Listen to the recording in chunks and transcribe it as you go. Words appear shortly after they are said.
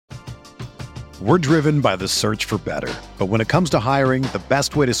We're driven by the search for better. But when it comes to hiring, the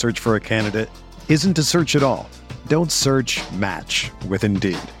best way to search for a candidate isn't to search at all. Don't search, match with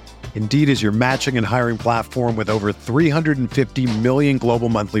Indeed. Indeed is your matching and hiring platform with over 350 million global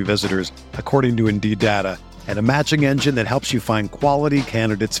monthly visitors, according to Indeed data, and a matching engine that helps you find quality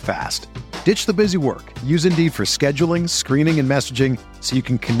candidates fast. Ditch the busy work. Use Indeed for scheduling, screening, and messaging so you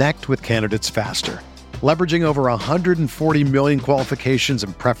can connect with candidates faster. Leveraging over 140 million qualifications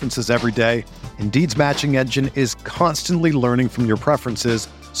and preferences every day, Indeed's matching engine is constantly learning from your preferences,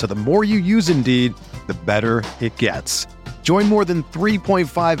 so the more you use Indeed, the better it gets. Join more than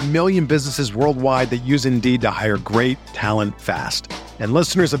 3.5 million businesses worldwide that use Indeed to hire great talent fast. And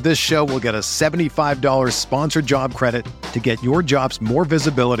listeners of this show will get a $75 sponsored job credit to get your jobs more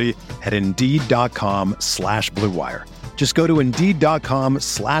visibility at Indeed.com/Blue Wire. Just go to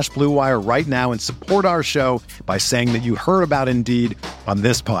Indeed.com/Blue Wire right now and support our show by saying that you heard about Indeed on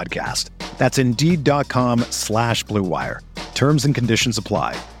this podcast. That's Indeed.com/Blue Wire. Terms and conditions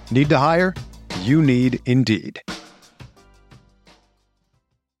apply. Need to hire? You need Indeed.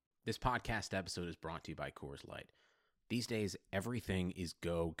 This podcast episode is brought to you by Coors Light. These days, everything is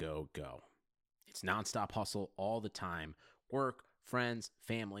go, go, go. It's nonstop hustle all the time. Work, friends,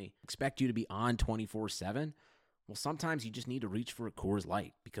 family, expect you to be on 24/7. Well, sometimes you just need to reach for a Coors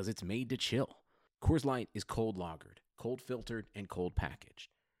Light because it's made to chill. Coors Light is cold lagered, cold filtered, and cold packaged.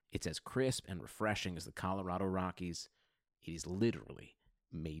 It's as crisp and refreshing as the Colorado Rockies. It is literally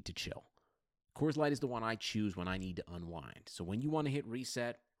made to chill. Coors Light is the one I choose when I need to unwind. So when you want to hit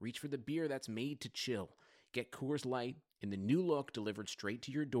reset, reach for the beer that's made to chill. Get Coors Light in the new look delivered straight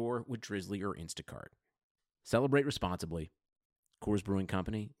to your door with Drizzly or Instacart. Celebrate responsibly. Coors Brewing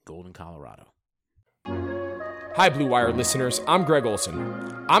Company, Golden, Colorado. Hi, Blue Wire listeners. I'm Greg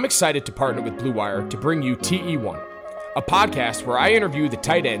Olson. I'm excited to partner with Blue Wire to bring you TE1, a podcast where I interview the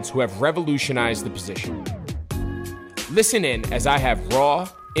tight ends who have revolutionized the position. Listen in as I have raw,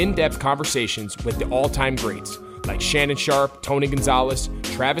 in-depth conversations with the all-time greats like Shannon Sharpe, Tony Gonzalez,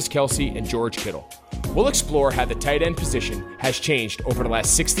 Travis Kelce, and George Kittle. We'll explore how the tight end position has changed over the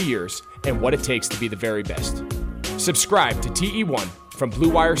last 60 years and what it takes to be the very best. Subscribe to TE1 from Blue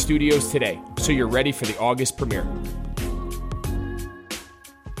Wire Studios today so you're ready for the August premiere. Breaks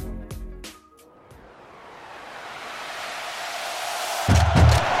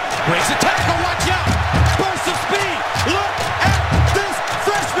a tackle, watch out! Burst of speed! Look at this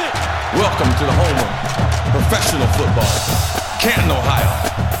freshman! Welcome to the home of professional football, Canton, Ohio.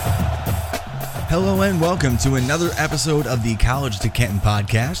 Hello and welcome to another episode of the College to Canton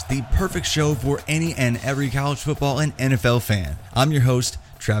podcast, the perfect show for any and every college football and NFL fan. I'm your host,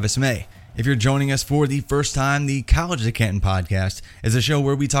 Travis May. If you're joining us for the first time, the College to Canton podcast is a show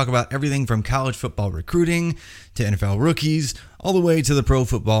where we talk about everything from college football recruiting to NFL rookies, all the way to the Pro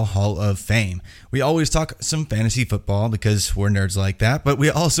Football Hall of Fame. We always talk some fantasy football because we're nerds like that, but we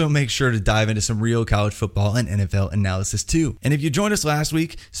also make sure to dive into some real college football and NFL analysis too. And if you joined us last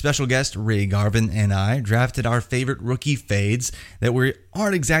week, special guest Ray Garvin and I drafted our favorite rookie fades that we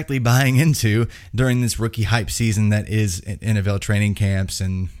aren't exactly buying into during this rookie hype season that is NFL training camps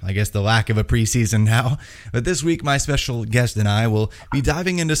and I guess the lack of a preseason now. But this week, my special guest and I will be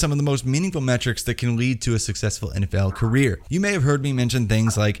diving into some of the most meaningful metrics that can lead to a successful NFL career. You may have heard me mention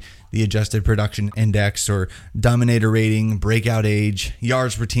things like the adjusted production index or dominator rating, breakout age,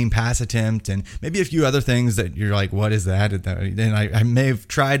 yards per team pass attempt, and maybe a few other things that you're like, what is that? And I may have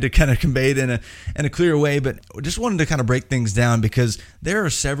tried to kind of convey it in a clear way, but just wanted to kind of break things down because there are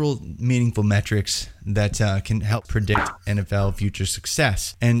several meaningful metrics that can help predict NFL future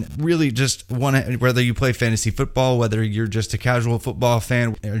success. And really just whether you play fantasy football, whether you're just a casual football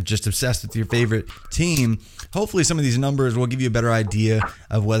fan or just obsessed with your favorite team, hopefully some of these numbers will give you a better idea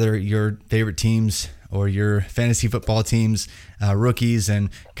of whether your favorite teams or your fantasy football teams, rookies and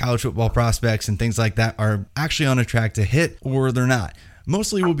college football prospects and things like that are actually on a track to hit or they're not.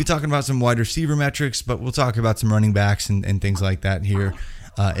 Mostly we'll be talking about some wide receiver metrics, but we'll talk about some running backs and things like that here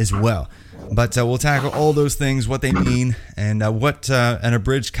as well. But we'll tackle all those things, what they mean, and what an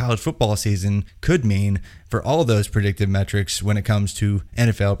abridged college football season could mean for all those predictive metrics when it comes to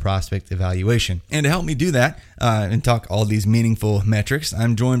NFL prospect evaluation. And to help me do that and talk all these meaningful metrics,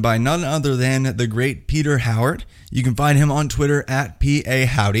 I'm joined by none other than the great Peter Howard. You can find him on Twitter at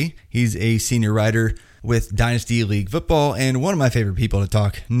PAHowdy. He's a senior writer with Dynasty League Football and one of my favorite people to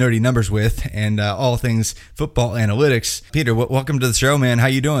talk nerdy numbers with and all things football analytics. Peter, welcome to the show, man. How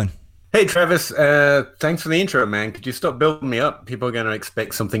you doing? Hey, Travis. Thanks for the intro, man. Could you stop building me up? People are going to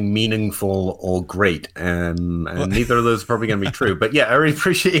expect something meaningful or great, and neither of those are probably going to be true. But yeah, I really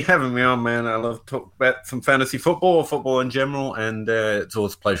appreciate you having me on, man. I love to talk about some fantasy football in general, and it's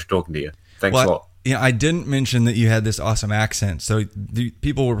always a pleasure talking to you. Thanks a lot. Yeah, I didn't mention that you had this awesome accent, so the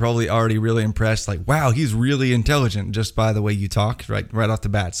people were probably already really impressed. Like, wow, he's really intelligent just by the way you talk, right off the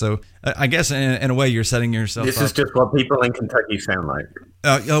bat. So I guess in a way you're setting yourself up. This is just what people in Kentucky sound like.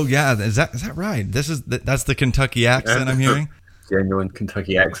 Oh yeah, is that right? That's the Kentucky accent I'm hearing. Genuine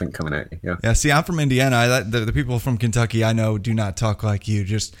Kentucky accent coming at you. Yeah. See, I'm from Indiana. The people from Kentucky I know do not talk like you.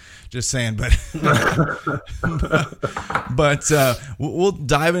 Just saying. But we'll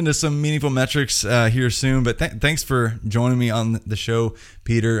dive into some meaningful metrics here soon. But thanks for joining me on the show,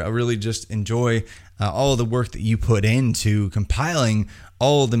 Peter. I really just enjoy all of the work that you put into compiling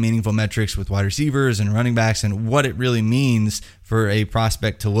all of the meaningful metrics with wide receivers and running backs and what it really means for a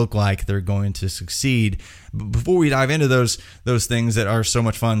prospect to look like they're going to succeed. But before we dive into those things that are so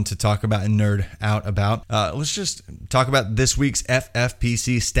much fun to talk about and nerd out about, let's just talk about this week's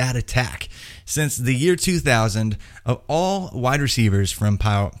FFPC stat attack. Since the year 2000, of all wide receivers from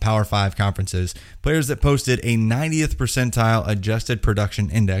Power 5 conferences, players that posted a 90th percentile adjusted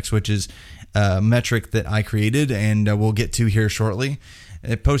production index, which is a metric that I created and we'll get to here shortly.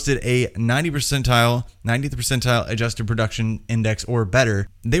 It posted a 90th percentile adjusted production index or better.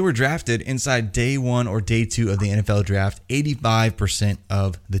 They were drafted inside day 1 or day 2 of the NFL draft 85%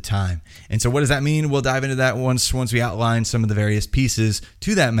 of the time. And so what does that mean? We'll dive into that once we outline some of the various pieces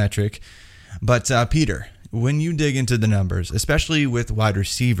to that metric. But Peter, when you dig into the numbers, especially with wide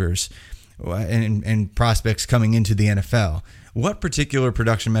receivers and prospects coming into the NFL, what particular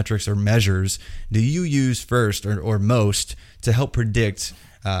production metrics or measures do you use first or most to help predict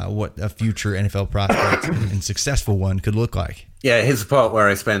what a future NFL prospect and successful one could look like? Yeah, here's the part where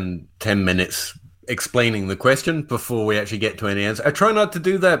I spend 10 minutes explaining the question before we actually get to any answer. I try not to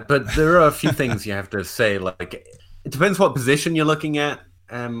do that, but there are a few things you have to say. Like, it depends what position you're looking at.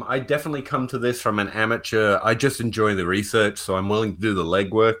 I definitely come to this from an amateur. I just enjoy the research, so I'm willing to do the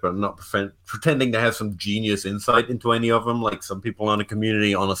legwork, but I'm not pretending to have some genius insight into any of them like some people on a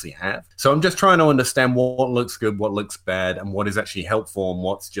community honestly have. So I'm just trying to understand what looks good, what looks bad, and what is actually helpful and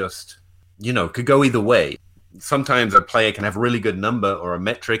what's just, could go either way. Sometimes a player can have a really good number or a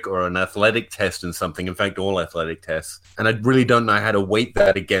metric or an athletic test in something. In fact, all athletic tests. And I really don't know how to weight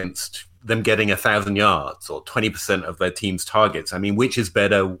that against them getting 1,000 yards or 20% of their team's targets. I mean, which is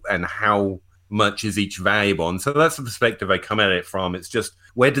better and how much is each valuable? And so that's the perspective I come at it from. It's just,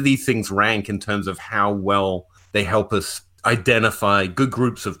 where do these things rank in terms of how well they help us identify good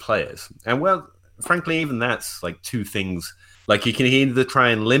groups of players? And well, frankly, even that's like two things. Like, you can either try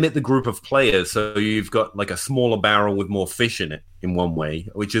and limit the group of players so you've got like a smaller barrel with more fish in it in one way,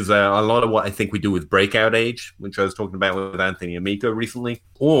 which is a lot of what I think we do with breakout age, which I was talking about with Anthony Amico recently.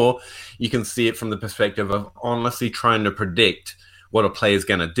 Or you can see it from the perspective of honestly trying to predict what a player is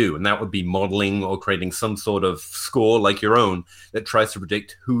going to do. And that would be modeling or creating some sort of score like your own that tries to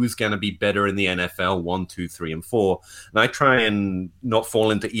predict who's going to be better in the NFL 1, 2, 3, and 4. And I try and not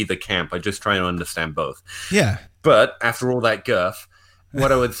fall into either camp. I just try and understand both. Yeah. But after all that guff,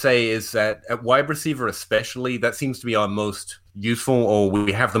 what I would say is that at wide receiver especially, that seems to be our most useful, or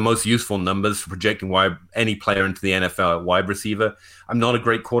we have the most useful numbers for projecting any player into the NFL at wide receiver. I'm not a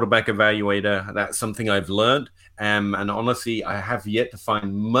great quarterback evaluator. That's something I've learned. And honestly, I have yet to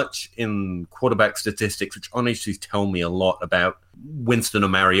find much in quarterback statistics which honestly tell me a lot about Winston or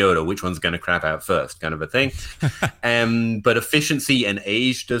Mariota, which one's going to crap out first, kind of a thing. But efficiency and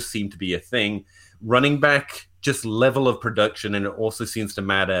age does seem to be a thing. Running back, just level of production, and it also seems to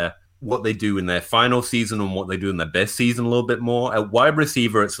matter what they do in their final season and what they do in their best season a little bit more. At wide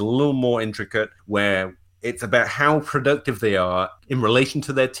receiver, it's a little more intricate, where it's about how productive they are in relation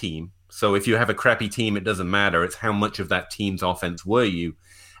to their team. So if you have a crappy team, it doesn't matter. It's how much of that team's offense were you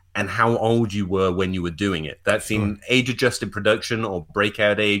and how old you were when you were doing it. That's in age-adjusted production or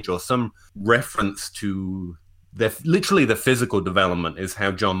breakout age or some reference to literally the physical development is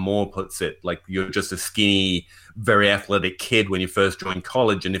how John Moore puts it. Like, you're just a skinny, very athletic kid when you first join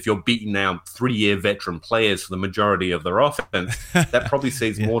college, and if you're beating out 3-year veteran players for the majority of their offense, that probably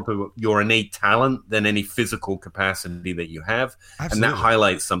says more to your innate talent than any physical capacity that you have. Absolutely. And that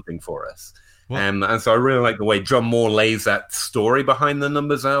highlights something for us. And so I really like the way John Moore lays that story behind the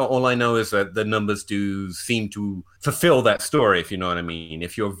numbers out. All I know is that the numbers do seem to fulfill that story, if you know what I mean.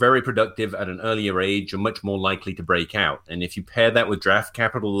 If you're very productive at an earlier age, you're much more likely to break out. And if you pair that with draft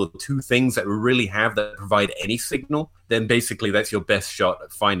capital, the two things that we really have that provide any signal, then basically that's your best shot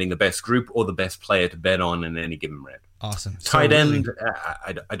at finding the best group or the best player to bet on in any given round. Awesome. Tight end,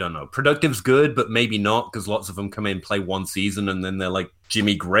 I don't know. Productive's good, but maybe not, because lots of them come in, play one season, and then they're like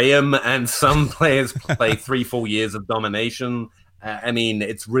Jimmy Graham, and some players play 3-4 years of domination. I mean,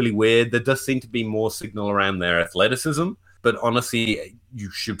 it's really weird. There does seem to be more signal around their athleticism, but honestly, you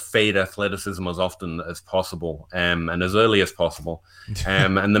should fade athleticism as often as possible and as early as possible.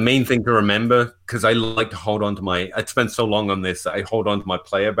 And the main thing to remember, because I like to hold on to I spent so long on this, I hold on to my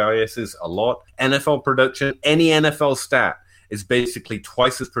player biases a lot. NFL production, any NFL stat is basically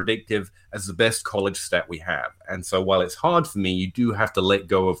twice as predictive as the best college stat we have. And so while it's hard for me, you do have to let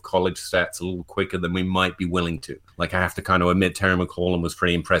go of college stats a little quicker than we might be willing to. Like, I have to kind of admit Terry McLaurin was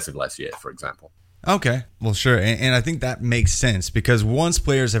pretty impressive last year, for example. Okay, well, sure. And I think that makes sense, because once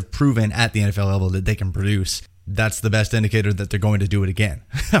players have proven at the NFL level that they can produce, that's the best indicator that they're going to do it again.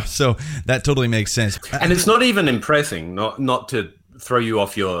 So that totally makes sense. And it's not even impressing, not to throw you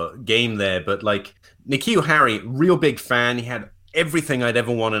off your game there, but like N'Keal Harry, real big fan. He had everything I'd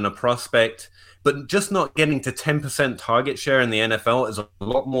ever want in a prospect, but just not getting to 10% target share in the NFL is a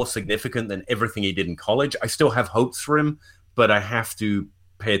lot more significant than everything he did in college. I still have hopes for him, but I have to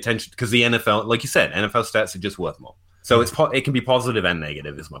pay attention, because the NFL, like you said, NFL stats are just worth more. So it can be positive and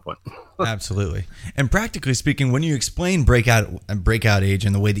negative, is my point. Absolutely. And practically speaking, when you explain breakout age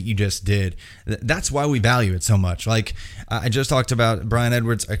in the way that you just did, that's why we value it so much. Like, I just talked about Brian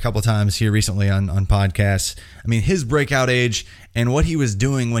Edwards a couple times here recently on podcasts. I mean, his breakout age and what he was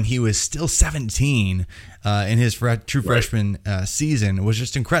doing when he was still 17 in his true freshman season was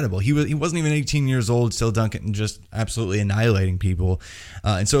just incredible. He wasn't even 18 years old, still dunking and just absolutely annihilating people.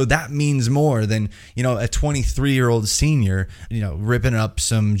 And so that means more than, a 23-year-old senior, ripping up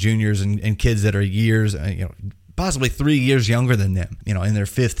some juniors and kids that are years, possibly 3 years younger than them, in their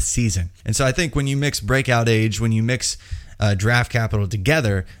fifth season. And so I think when you mix breakout age, when you mix draft capital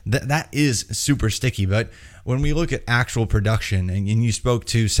together, that is super sticky. But when we look at actual production, and you spoke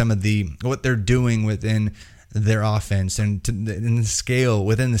to some of what they're doing within their offense and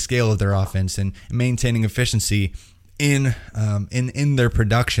within the scale of their offense and maintaining efficiency in their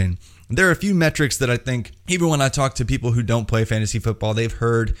production, there are a few metrics that I think, even when I talk to people who don't play fantasy football, they've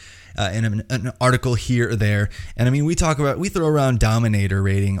heard in an article here or there. And I mean, we throw around Dominator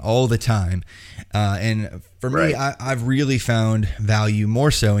rating all the time. And for me, I've really found value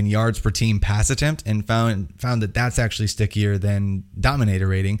more so in yards per team pass attempt, and found that that's actually stickier than Dominator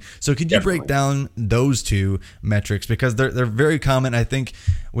rating. So could you break down those two metrics? Because they're very common, I think,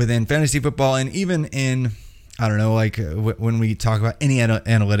 within fantasy football, and even in, I don't know, like when we talk about any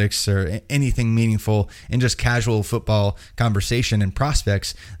analytics or anything meaningful in just casual football conversation and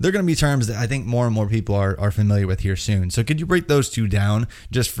prospects, they're going to be terms that I think more and more people are familiar with here soon. So could you break those two down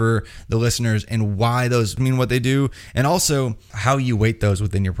just for the listeners, and why those mean what they do, and also how you weight those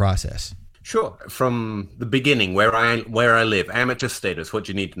within your process? Sure. From the beginning, where I live, amateur status, what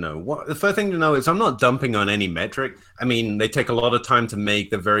you need to know. The first thing to know is I'm not dumping on any metric. I mean, they take a lot of time to make.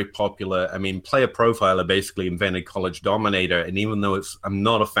 They're very popular. I mean, Player Profiler basically invented College Dominator, and even though I'm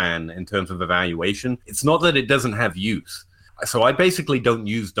not a fan in terms of evaluation, it's not that it doesn't have use. So I basically don't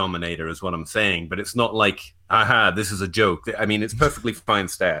use Dominator, is what I'm saying, but it's not like, this is a joke. I mean, it's perfectly fine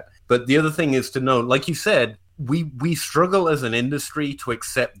stat. But the other thing is to know, like you said, we struggle as an industry to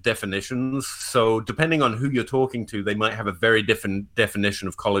accept definitions. So depending on who you're talking to, they might have a very different definition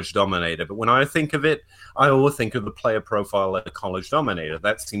of College Dominator. But when I think of it, I always think of the Player Profiler College Dominator.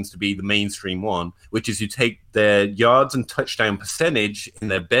 That seems to be the mainstream one, which is you take their yards and touchdown percentage in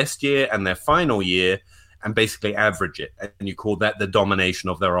their best year and their final year and basically average it. And you call that the domination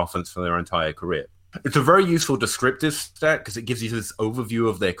of their offense for their entire career. It's a very useful descriptive stat because it gives you this overview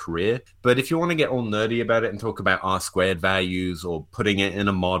of their career. But if you want to get all nerdy about it and talk about R-squared values or putting it in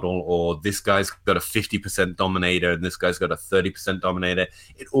a model, or this guy's got a 50% dominator and this guy's got a 30% dominator,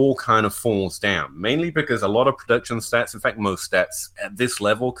 it all kind of falls down. Mainly because a lot of production stats, in fact, most stats at this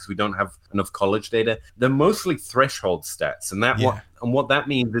level, because we don't have enough college data, they're mostly threshold stats. And what that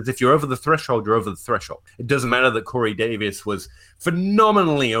means is if you're over the threshold, you're over the threshold. It doesn't matter that Corey Davis was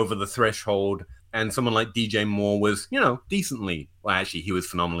phenomenally over the threshold and someone like DJ Moore was, decently. Well, actually, he was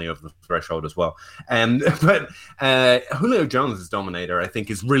phenomenally over the threshold as well. But Julio Jones' dominator, I think,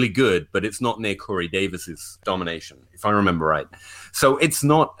 is really good, but it's not near Corey Davis's domination, if I remember right. So it's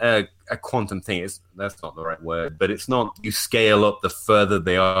not a quantum thing. That's not the right word, but it's not you scale up the further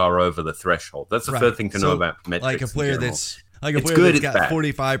they are over the threshold. That's the third thing to know about metrics. Like a player that's Like a It's player good, that's it's got bad.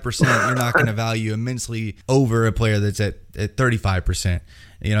 45%, you're not going to value immensely over a player that's at 35%.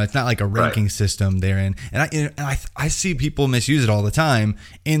 You know, it's not like a ranking system therein. And I see people misuse it all the time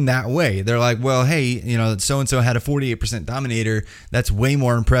in that way. They're like, well, hey, you know, so-and-so had a 48% dominator. That's way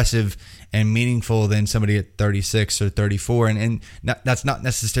more impressive and meaningful than somebody at 36 or 34. And that's not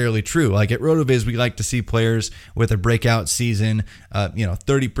necessarily true. Like at RotoViz, we like to see players with a breakout season,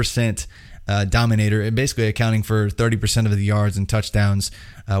 30% dominator, and basically accounting for 30% of the yards and touchdowns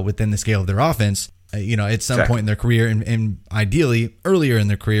within the scale of their offense. At some point in their career, and ideally earlier in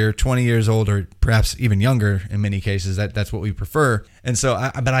their career, 20 years old or perhaps even younger in many cases. That's what we prefer. And so,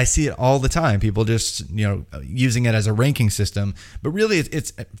 but I see it all the time. People just using it as a ranking system, but really,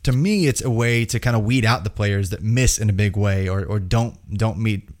 it's to me, it's a way to kind of weed out the players that miss in a big way or don't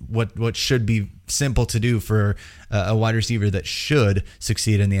meet what should be simple to do for a wide receiver that should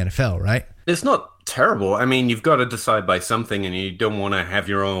succeed in the NFL, right? It's not terrible. I mean, you've got to decide by something, and you don't want to have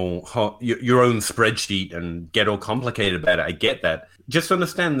your own spreadsheet and get all complicated about it. I get that. Just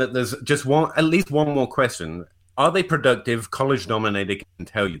understand that there's just at least one more question. Are they productive? College Dominator can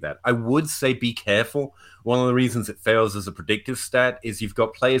tell you that. I would say be careful. One of the reasons it fails as a predictive stat is you've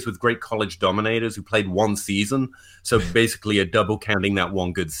got players with great College Dominators who played one season. So basically a double counting that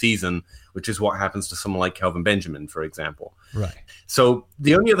one good season, which is what happens to someone like Kelvin Benjamin, for example. Right. So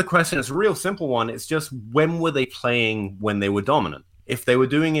the only other question is a real simple one. It's just when were they playing when they were dominant? If they were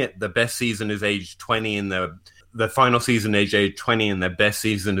doing it, the best season is age 20 and the final season age 20 and their best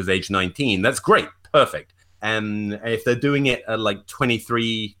season is age 19. That's great. Perfect. And if they're doing it at like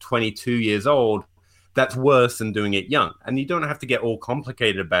 23, 22 years old, that's worse than doing it young. And you don't have to get all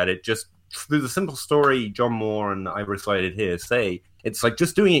complicated about it. Just through the simple story John Moore and I recited here say, it's like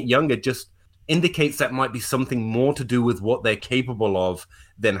just doing it younger just indicates that might be something more to do with what they're capable of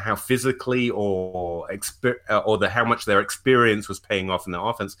than how physically or how much their experience was paying off in their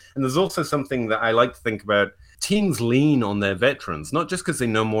offense. And there's also something that I like to think about. Teams lean on their veterans, not just because they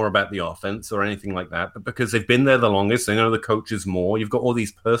know more about the offense or anything like that, but because they've been there the longest. They know the coaches more. You've got all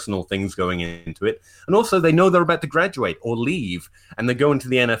these personal things going into it. And also they know they're about to graduate or leave and they go into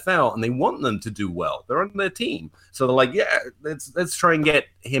the NFL and they want them to do well. They're on their team. So they're like, yeah, let's try and get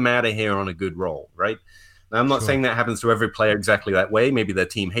him out of here on a good roll, right? Now, I'm not saying that happens to every player exactly that way. Maybe their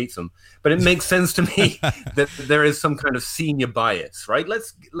team hates them. But it makes sense to me that there is some kind of senior bias, right?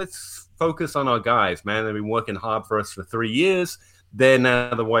 Let's focus on our guys, man. They've been working hard for us for 3 years. They're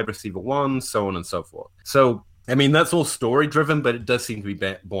now the wide receiver one, so on and so forth. So, I mean, that's all story-driven, but it does seem to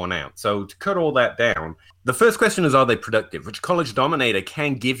be borne out. So to cut all that down, the first question is, are they productive? Which College Dominator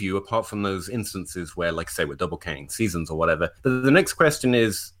can give you, apart from those instances where, like, say, we're double counting seasons or whatever. But the next question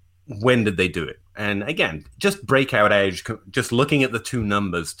is, when did they do it? And again, just breakout age, just looking at the two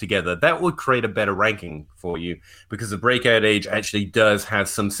numbers together, that would create a better ranking for you because the breakout age actually does have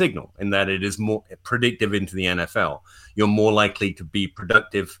some signal in that it is more predictive into the NFL. You're more likely to be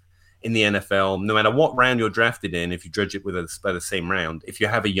productive in the NFL, no matter what round you're drafted in, if you judge it by the same round, if you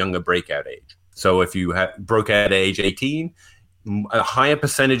have a younger breakout age. So if you broke out at age 18, a higher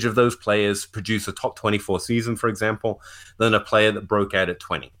percentage of those players produce a top 24 season, for example, than a player that broke out at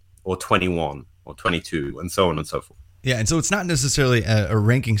 20 or 21 or 22 and so on and so forth. Yeah, and so it's not necessarily a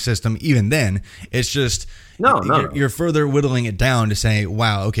ranking system even then. It's just you're further whittling it down to say,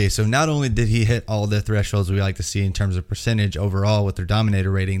 wow, okay, so not only did he hit all the thresholds we like to see in terms of percentage overall with their dominator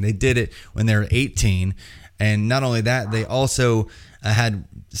rating, they did it when they were 18. And not only that, they also had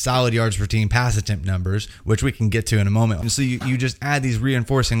solid yards per team pass attempt numbers, which we can get to in a moment. And so you just add these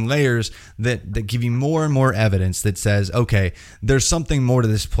reinforcing layers that give you more and more evidence that says, okay, there's something more to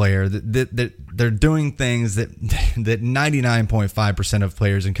this player, that they're doing things that 99.5% of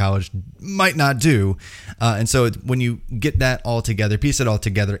players in college might not do. And so when you get that all together, piece it all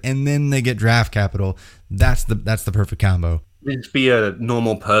together, and then they get draft capital, that's the perfect combo. Just be a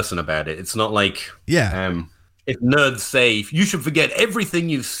normal person about it. It's not like if nerds say you should forget everything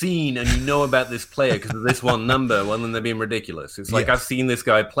you've seen and you know about this player because of this one number, well, then they're being ridiculous. It's like, I've seen this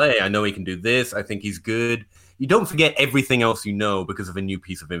guy play. I know he can do this. I think he's good. You don't forget everything else you know because of a new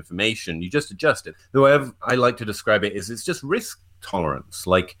piece of information. You just adjust it. The way I like to describe it is it's just risk tolerance.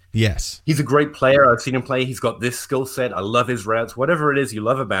 Like, yes, he's a great player. I've seen him play. He's got this skill set. I love his routes, whatever it is you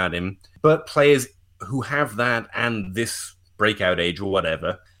love about him. But players who have that and this breakout age or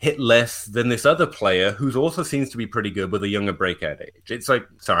whatever hit less than this other player who also seems to be pretty good with a younger breakout age. It's like,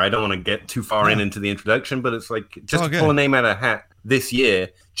 sorry, I don't want to get too far into the introduction, but it's like just to pull a name out of a hat. this year,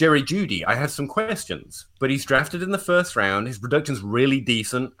 Jerry Jeudy, I have some questions, but he's drafted in the first round. His production's really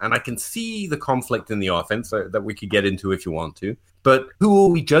decent, and I can see the conflict in the offense that we could get into if you want to. But who are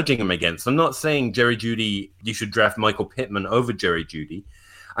we judging him against? I'm not saying Jerry Jeudy, you should draft Michael Pittman over Jerry Jeudy.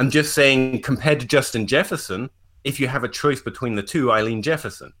 I'm just saying, compared to Justin Jefferson, if you have a choice between the two, Eileen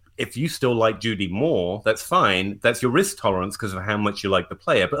Jefferson. If you still like Jeudy more, that's fine. That's your risk tolerance because of how much you like the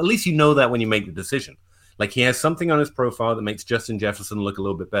player. But at least you know that when you make the decision. Like, he has something on his profile that makes Justin Jefferson look a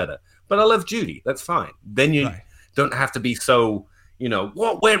little bit better. But I love Jeudy. That's fine. Then you don't have to be so,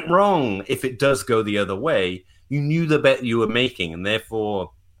 what went wrong if it does go the other way? You knew the bet you were making, and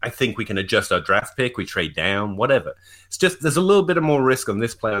therefore I think we can adjust our draft pick, we trade down, whatever. It's just there's a little bit of more risk on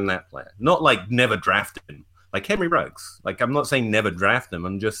this player and that player. Not like never draft him, like Henry Ruggs. Like, I'm not saying never draft him.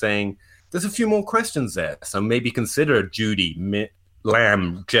 I'm just saying there's a few more questions there. So maybe consider Jeudy,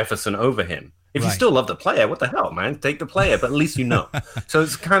 Lamb, Jefferson over him. If you still love the player, what the hell, man? Take the player, but at least you know. So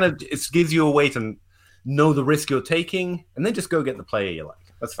it's it gives you a way to know the risk you're taking, and then just go get the player you like.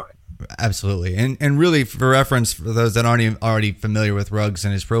 That's fine. Absolutely. And really, for reference, for those that aren't already familiar with Ruggs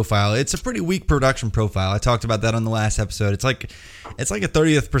and his profile, it's a pretty weak production profile. I talked about that on the last episode. It's like a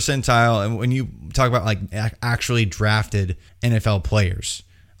 30th percentile. And when you talk about like actually drafted NFL players,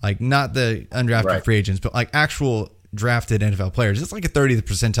 like not the undrafted free agents, but like actual drafted NFL players, it's like a 30th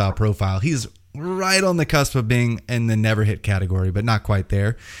percentile profile. He's right on the cusp of being in the never hit category, but not quite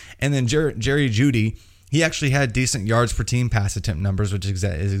there. And then Jerry Jeudy, he actually had decent yards per team pass attempt numbers, which is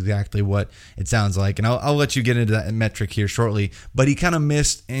exactly what it sounds like. And I'll let you get into that metric here shortly. But he kind of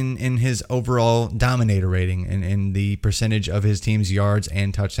missed in his overall dominator rating and in the percentage of his team's yards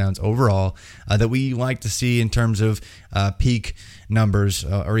and touchdowns overall that we like to see in terms of peak numbers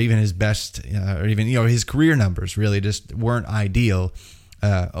or even his best or even his career numbers really just weren't ideal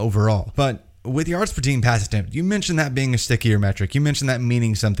overall. But with yards per team pass attempt, you mentioned that being a stickier metric. You mentioned that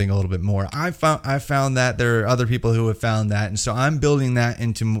meaning something a little bit more. I found that there are other people who have found that, and so I'm building that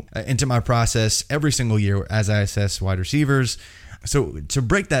into my process every single year as I assess wide receivers. So to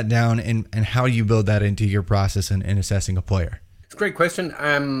break that down and how you build that into your process in assessing a player. It's a great question.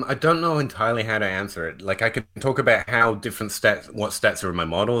 I don't know entirely how to answer it. Like, I could talk about how different what stats are in my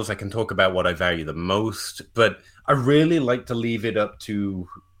models. I can talk about what I value the most, but I really like to leave it up to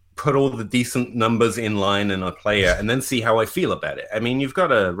put all the decent numbers in line in a player and then see how I feel about it. I mean, you've got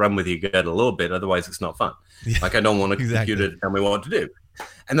to run with your gut a little bit, otherwise it's not fun. Like, I don't want a computer to tell me what to do.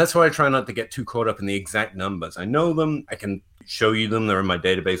 And that's why I try not to get too caught up in the exact numbers. I know them, I can show you them, they're in my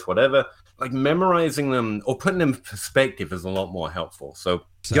database, whatever. Like, memorizing them or putting them in perspective is a lot more helpful. So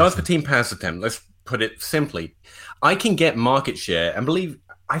yards per team pass attempt, let's put it simply. I can get market share and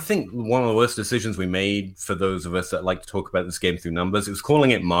I think one of the worst decisions we made for those of us that like to talk about this game through numbers is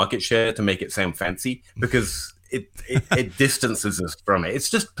calling it market share to make it sound fancy, because it distances us from it. It's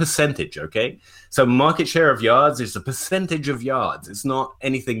just percentage, okay? So market share of yards is a percentage of yards. It's not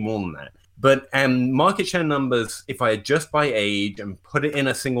anything more than that. But market share numbers, if I adjust by age and put it in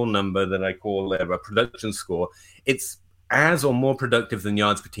a single number that I call a production score, it's as or more productive than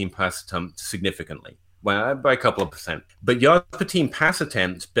yards per team pass attempt significantly. Well, by a couple of percent. But yards per team pass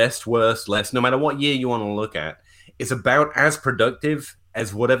attempts, best, worst, less, no matter what year you want to look at, is about as productive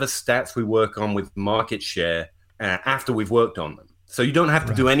as whatever stats we work on with market share after we've worked on them. So you don't have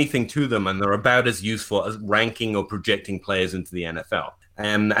to do anything to them, and they're about as useful as ranking or projecting players into the NFL.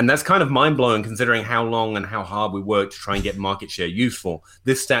 And that's kind of mind-blowing considering how long and how hard we work to try and get market share useful.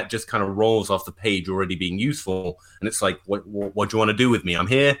 This stat just kind of rolls off the page already being useful, and it's like, what do you want to do with me? I'm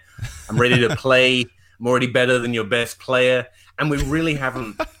here. I'm ready to play. I'm already better than your best player. And we really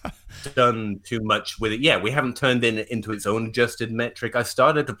haven't done too much with it. Yeah, we haven't turned it into its own adjusted metric. I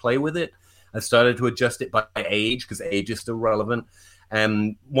started to play with it. I started to adjust it by age because age is still relevant.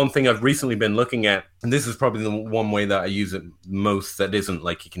 And one thing I've recently been looking at, and this is probably the one way that I use it most that isn't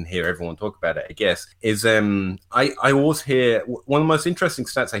like you can hear everyone talk about it, I guess, is I always hear, one of the most interesting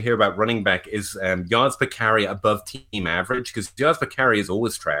stats I hear about running back is yards per carry above team average, because yards per carry is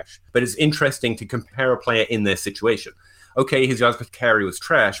always trash. But it's interesting to compare a player in their situation. Okay, his yards per carry was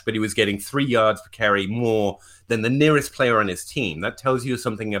trash, but he was getting 3 yards per carry more than the nearest player on his team. That tells you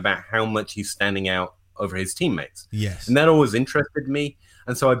something about how much he's standing out over his teammates. Yes. And that always interested me.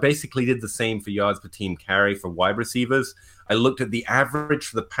 And so I basically did the same for yards per team carry for wide receivers. I looked at the average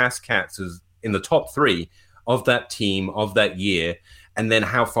for the pass catchers in the top 3 of that team of that year, and then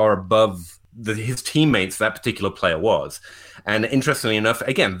how far above his teammates that particular player was. And interestingly enough,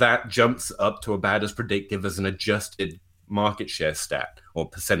 again, that jumps up to about as predictive as an adjusted market share stat or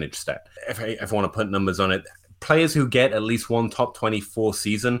percentage stat. If I want to put numbers on it, players who get at least one top 24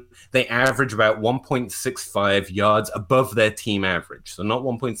 season, they average about 1.65 yards above their team average. So not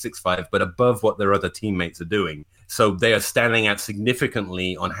 1.65, but above what their other teammates are doing. So they are standing out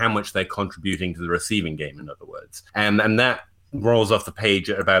significantly on how much they're contributing to the receiving game, in other words. And that rolls off the page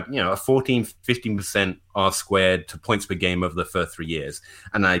at about, a 15% R squared to points per game over the first 3 years.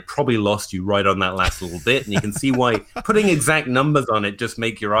 And I probably lost you right on that last little bit. And you can see why putting exact numbers on it just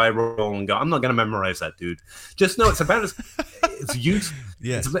make your eye roll and go, I'm not going to memorize that, dude. Just know it's about it's useful.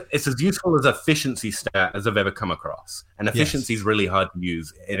 Yes. It's as useful as efficiency stat as I've ever come across. And efficiency is really hard to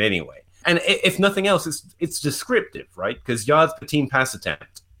use in any way. And if nothing else, it's descriptive, right? Because yards per team pass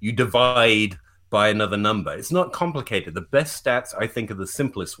attempt, you divide by another number. It's not complicated. The best stats, I think, are the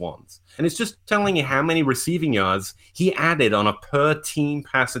simplest ones. And it's just telling you how many receiving yards he added on a per team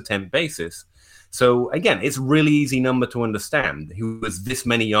pass attempt basis. So again, it's a really easy number to understand. He was this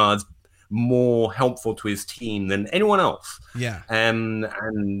many yards more helpful to his team than anyone else. Yeah. And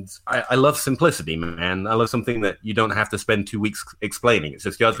I love simplicity, man. I love something that you don't have to spend 2 weeks explaining. It's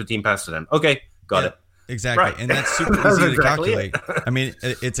just yards per team pass attempt. Okay, got it. Exactly. Right. And that's super easy to calculate. I mean,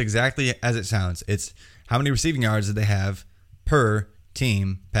 it's exactly as it sounds. It's how many receiving yards did they have per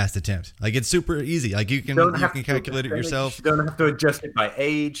team pass attempt. Like, it's super easy. Like, you can calculate it yourself. You don't have to adjust it by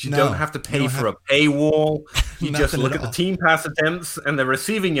age. You don't have to pay for a paywall. You just look at the team pass attempts and the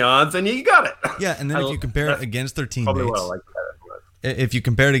receiving yards, and you got it. Yeah, and then if you compare it against their teammates, probably what I like better. If you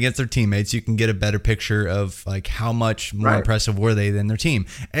compare it against their teammates, you can get a better picture of like how much more impressive were they than their team.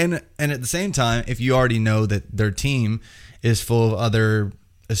 And at the same time, if you already know that their team is full of other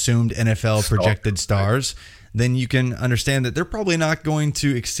assumed NFL projected stars, then you can understand that they're probably not going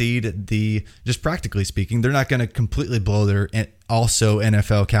to exceed just practically speaking, they're not going to completely blow their also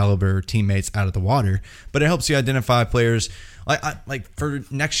NFL caliber teammates out of the water. But it helps you identify players like for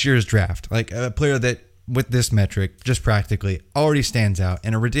next year's draft, like a player that, with this metric, just practically already stands out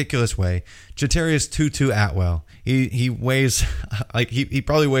in a ridiculous way. Jatarius Tutu Atwell. He weighs he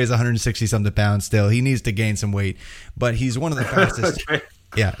probably weighs 160 something pounds still. He needs to gain some weight, but he's one of the fastest. Okay.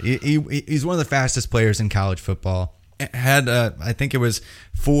 Yeah, he's one of the fastest players in college football. Had I think it was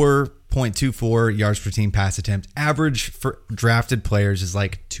 4.24 yards per team pass attempt. Average for drafted players is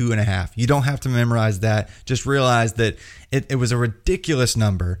like 2.5. You don't have to memorize that. Just realize that it was a ridiculous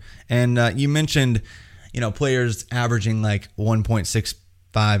number. And you mentioned, players averaging like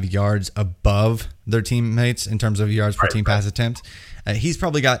 1.65 yards above their teammates in terms of yards per team pass attempt. He's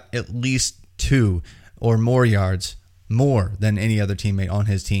probably got at least 2 or more yards more than any other teammate on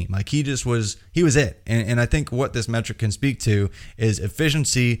his team. Like, he was it. And I think what this metric can speak to is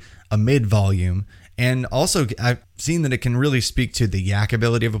efficiency amid volume. And also, I've seen that it can really speak to the yak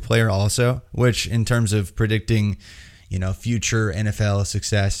ability of a player also, which in terms of predicting, future NFL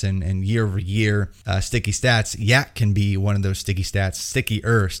success and year over year sticky stats, yak can be one of those stickier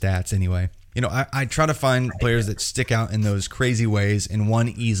stats anyway. I try to find players that stick out in those crazy ways in one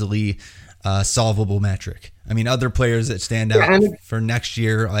easily solvable metric. I mean, other players that stand out for next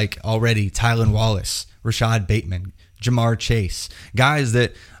year, like already Tylan Wallace, Rashad Bateman, Jamar Chase, guys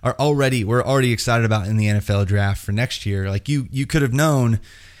that we're already excited about in the NFL draft for next year. Like, you could have known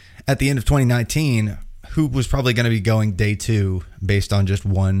at the end of 2019 who was probably going to be going day 2 based on just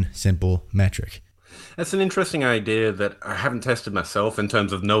one simple metric. That's an interesting idea that I haven't tested myself in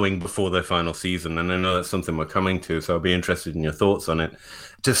terms of knowing before their final season. And I know that's something we're coming to, so I'll be interested in your thoughts on it.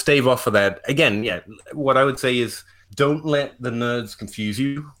 To stave off of that, again, what I would say is don't let the nerds confuse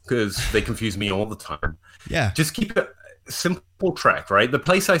you, because they confuse me all the time. Yeah. Just keep a simple track, right? The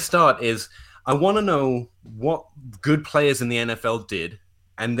place I start is I want to know what good players in the NFL did,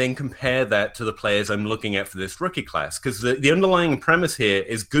 and then compare that to the players I'm looking at for this rookie class. Because the underlying premise here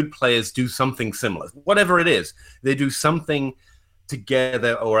is good players do something similar. Whatever it is, they do something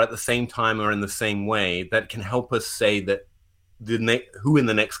together or at the same time or in the same way that can help us say that who in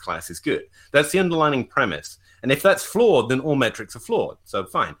the next class is good. That's the underlying premise. And if that's flawed, then all metrics are flawed. So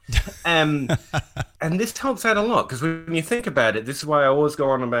fine. And this helps out a lot, because when you think about it, this is why I always go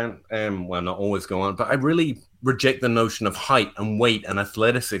on about, not always go on, but I really reject the notion of height and weight and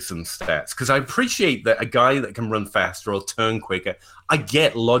athleticism stats, because I appreciate that a guy that can run faster or turn quicker, I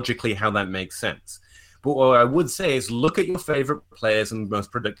get logically how that makes sense. But what I would say is look at your favorite players and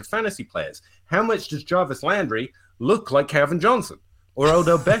most productive fantasy players. How much does Jarvis Landry look like Calvin Johnson? or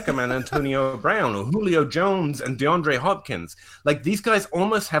Odell Beckham and Antonio Brown, or Julio Jones and DeAndre Hopkins. Like, these guys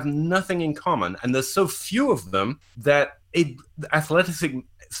almost have nothing in common, and there's so few of them that athleticism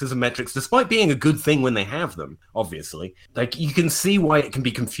metrics, despite being a good thing when they have them, obviously, like, you can see why it can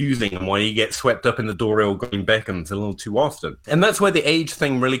be confusing and why you get swept up in the Dorial Green Beckhams a little too often. And that's where the age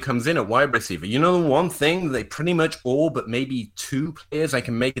thing really comes in at wide receiver. You know, the one thing they pretty much all, but maybe two players I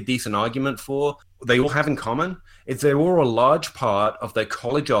can make a decent argument for, they all have in common, is they were a large part of their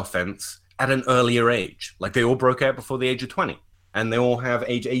college offense at an earlier age. Like, they all broke out before the age of 20. And they all have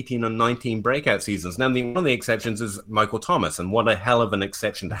age 18 and 19 breakout seasons. Now, one of the exceptions is Michael Thomas, and what a hell of an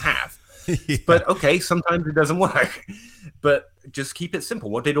exception to have. Yeah. But, okay, sometimes it doesn't work. But just keep it simple.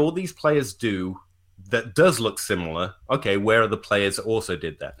 What did all these players do that does look similar? Okay, where are the players that also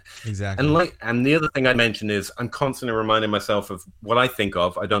did that? Exactly. And the other thing I mentioned is I'm constantly reminding myself of what I think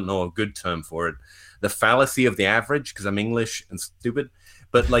of. I don't know a good term for it. The fallacy of the average, because I'm English and stupid.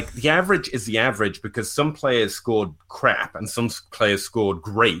 But, like, the average is the average because some players scored crap and some players scored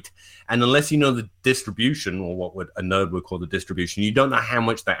great. And unless you know the distribution, or what a nerd would call the distribution, you don't know how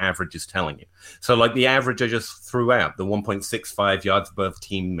much that average is telling you. So, like, the average I just threw out, the 1.65 yards above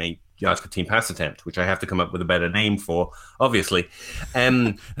teammate yards per team pass attempt, which I have to come up with a better name for, obviously.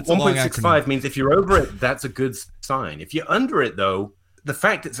 1.65 means if you're over it, that's a good sign. If you're under it, though, the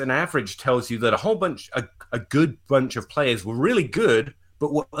fact it's an average tells you that a good bunch of players were really good,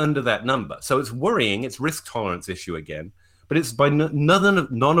 but we're under that number. So it's worrying. It's risk tolerance issue again. But it's by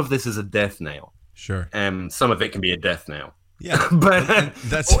none of this is a death nail. Sure. Some of it can be a death nail. Yeah. But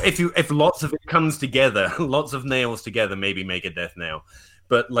if lots of it comes together, lots of nails together, maybe make a death nail.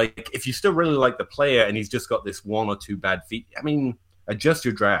 But, like, if you still really like the player and he's just got this one or two bad feet, I mean, adjust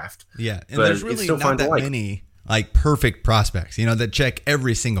your draft. Yeah. And there's really not that many like perfect prospects, that check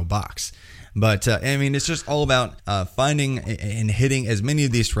every single box. But, I mean, it's just all about finding and hitting as many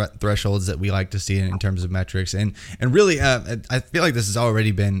of these thresholds that we like to see in terms of metrics. And really, I feel like this has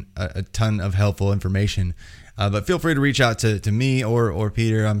already been a ton of helpful information. But feel free to reach out to me or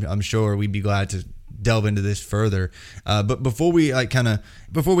Peter. I'm sure we'd be glad to delve into this further. But before we kind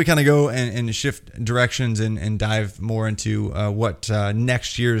of go and shift directions and dive more into what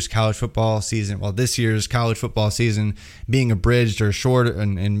next year's college football season, this year's college football season being abridged or short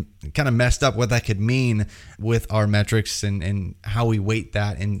and kind of messed up, what that could mean with our metrics and how we weight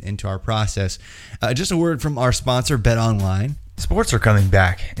that into our process. Just a word from our sponsor, BetOnline. Sports are coming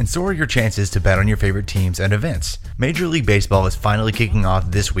back, and so are your chances to bet on your favorite teams and events. Major League Baseball is finally kicking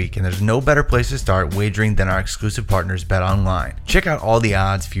off this week, and there's no better place to start wagering than our exclusive partners, BetOnline. Check out all the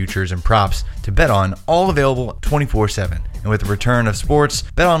odds, futures, and props to bet on, all available 24/7. And with the return of sports,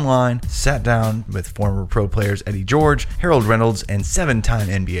 BetOnline sat down with former pro players Eddie George, Harold Reynolds, and 7-time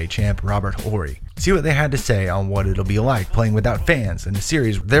NBA champ Robert Horry. See what they had to say on what it'll be like playing without fans in a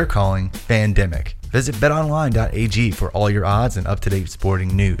series they're calling Fandemic. Visit betonline.ag for all your odds and up-to-date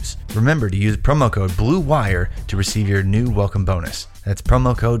sporting news. Remember to use promo code BLUEWIRE to receive your new welcome bonus. That's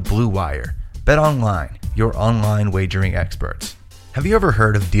promo code BLUEWIRE. BetOnline, your online wagering experts. Have you ever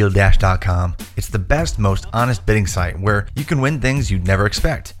heard of DealDash.com? It's the best, most honest bidding site where you can win things you'd never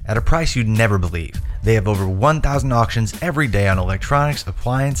expect at a price you'd never believe. They have over 1,000 auctions every day on electronics,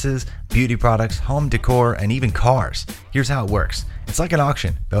 appliances, beauty products, home decor, and even cars. Here's how it works. It's like an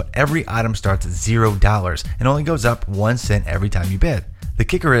auction, but every item starts at $0 and only goes up 1 cent every time you bid. The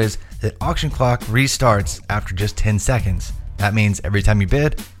kicker is that auction clock restarts after just 10 seconds. That means every time you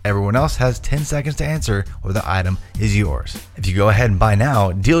bid, everyone else has 10 seconds to answer or the item is yours. If you go ahead and buy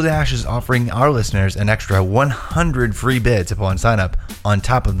now, DealDash is offering our listeners an extra 100 free bids upon sign-up on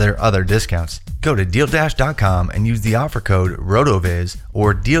top of their other discounts. Go to DealDash.com and use the offer code ROTOVIZ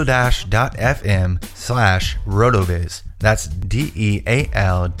or DealDash.fm/ROTOVIZ. That's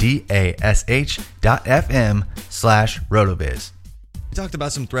DealDash.fm/ROTOVIZ. We talked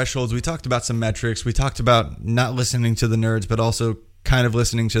about some thresholds. We talked about some metrics. We talked about not listening to the nerds, but also kind of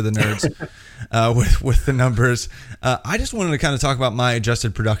listening to the nerds with the numbers. I just wanted to kind of talk about my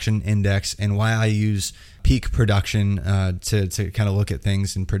adjusted production index and why I use peak production to kind of look at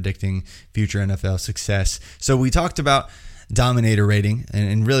things and predicting future NFL success. So we talked about dominator rating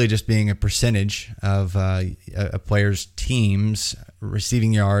and really just being a percentage of a player's team's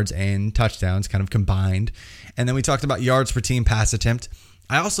receiving yards and touchdowns kind of combined. And then we talked about yards per team pass attempt.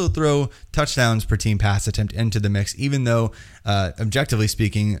 I also throw touchdowns per team pass attempt into the mix, even though objectively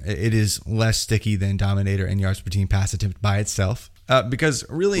speaking, it is less sticky than dominator and yards per team pass attempt by itself. Because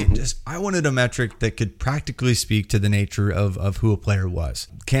really, I wanted a metric that could practically speak to the nature of who a player was.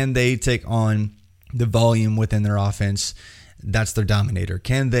 Can they take on the volume within their offense? That's their dominator.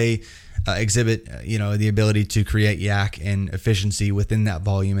 Can they exhibit, the ability to create yak and efficiency within that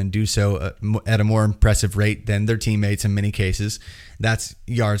volume and do so at a more impressive rate than their teammates in many cases. That's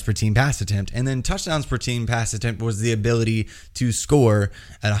yards per team pass attempt. And then touchdowns per team pass attempt was the ability to score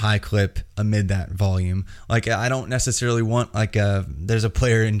at a high clip amid that volume. Like, I don't necessarily want, there's a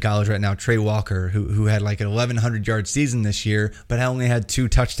player in college right now, Trey Walker, who had like an 1,100 yard season this year, but only had 2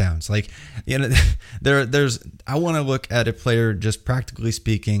 touchdowns. I want to look at a player, just practically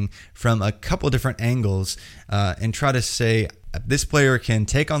speaking, from a couple different angles and try to say, this player can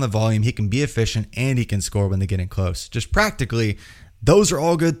take on the volume, he can be efficient, and he can score when they get in close. Just practically, those are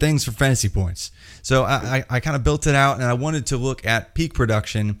all good things for fantasy points. So I kind of built it out, and I wanted to look at peak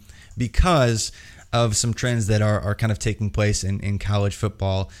production because of some trends that are kind of taking place in college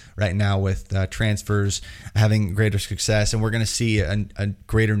football right now, with transfers having greater success. And we're going to see a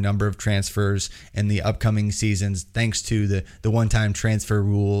greater number of transfers in the upcoming seasons, thanks to the one-time transfer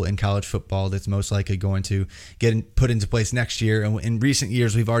rule in college football that's most likely going to get put into place next year. And in recent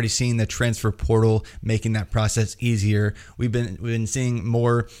years, we've already seen the transfer portal making that process easier. We've been seeing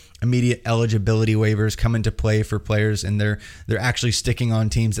more immediate eligibility waivers come into play for players, and they're actually sticking on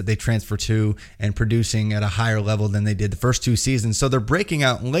teams that they transfer to and producing at a higher level than they did the first 2 seasons. So they're breaking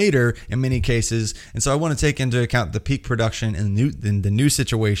out later in many cases. And so I want to take into account the peak production in the new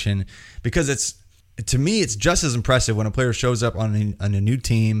situation, because to me, it's just as impressive when a player shows up on a new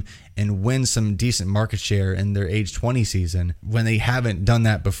team and wins some decent market share in their age 20 season. When they haven't done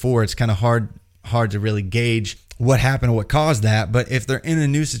that before, it's kind of hard to really gauge what happened or what caused that. But if they're in a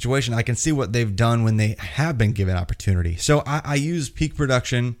new situation, I can see what they've done when they have been given opportunity. So I use peak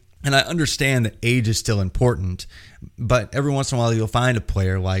production, and I understand that age is still important, but every once in a while you'll find a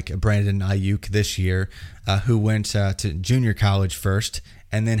player like Brandon Ayuk this year who went to junior college first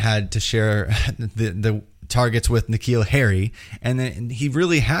and then had to share the targets with N'Keal Harry, and then he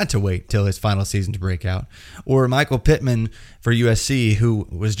really had to wait till his final season to break out. Or Michael Pittman for USC, who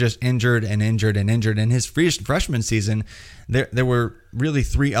was just injured. In his freshman season, there were really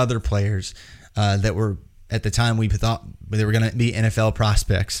 3 other players that were, at the time, we thought they were going to be NFL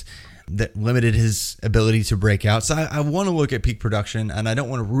prospects, that limited his ability to break out. So I want to look at peak production, and I don't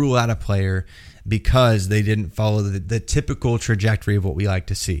want to rule out a player because they didn't follow the typical trajectory of what we like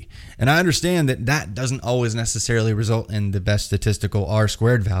to see. And I understand that doesn't always necessarily result in the best statistical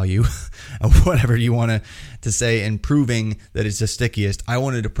R-squared value of whatever you want to say, and proving that it's the stickiest. I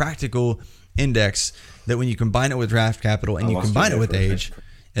wanted a practical index that when you combine it with draft capital and you combine it with age,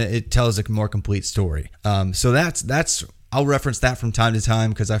 it tells a more complete story. So that's I'll reference that from time to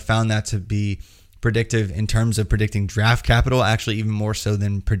time, because I found that to be predictive in terms of predicting draft capital, actually even more so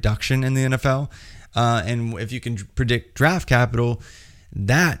than production in the NFL. And if you can predict draft capital,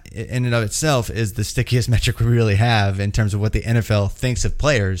 that in and of itself is the stickiest metric we really have in terms of what the NFL thinks of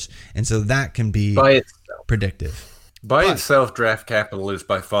players. And so that can be predictive. By itself, draft capital is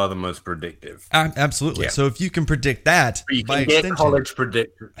by far the most predictive. Absolutely. Yeah. So if you can predict that, you can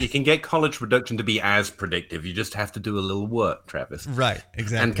get college production to be as predictive. You just have to do a little work, Travis. Right.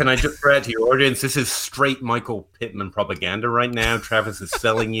 Exactly. And can I just add to your audience, this is straight Michael Pittman propaganda right now. Travis is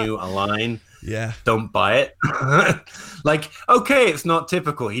selling you a line. Yeah. Don't buy it. Okay, it's not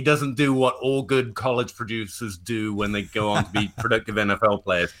typical. He doesn't do what all good college producers do when they go on to be productive NFL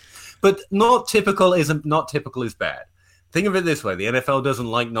players. But not typical is bad. Think of it this way. The NFL doesn't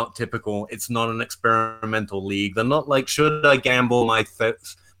like not typical. It's not an experimental league. They're not like, should I gamble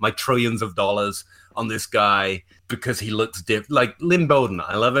my trillions of dollars on this guy because he looks different? Like Lynn Bowden,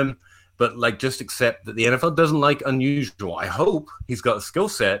 I love him, but just accept that the NFL doesn't like unusual. I hope he's got a skill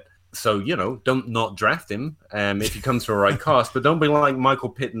set. So, don't not draft him if he comes for a right cost, but don't be like Michael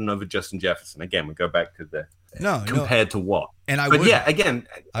Pittman over Justin Jefferson. Again, we go back to the compared to what? And I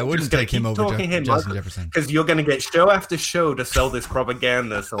wouldn't take him over Justin Jefferson, because you're going to get show after show to sell this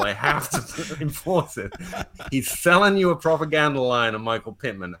propaganda. So I have to enforce it. He's selling you a propaganda line of Michael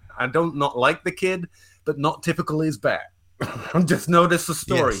Pittman. I don't not like the kid, but not typical is bad. Just notice the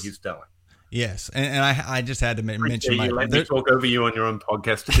story he's telling. Yes, and I just had to mention let me talk over you on your own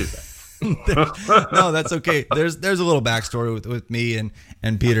podcast to do that. No, that's okay. There's a little backstory with me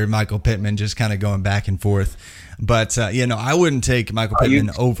and Peter and Michael Pittman, just kind of going back and forth. But I wouldn't take Michael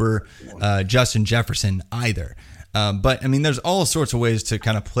Pittman over Justin Jefferson either. But I mean, there's all sorts of ways to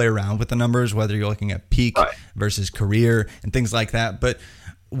kind of play around with the numbers, whether you're looking at peak versus career and things like that. But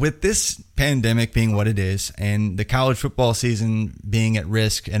with this pandemic being what it is, and the college football season being at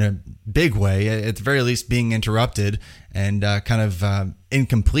risk in a big way, at the very least being interrupted and kind of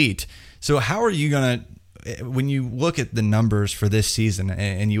incomplete. So how are you going to, when you look at the numbers for this season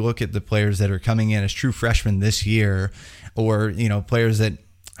and you look at the players that are coming in as true freshmen this year, or players that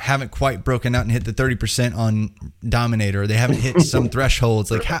haven't quite broken out and hit the 30% on Dominator. They haven't hit some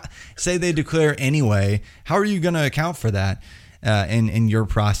thresholds. Like, say they declare anyway, how are you going to account for that in your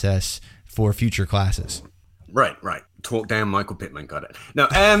process for future classes? Right. Talk down, Michael Pittman. Got it. Now,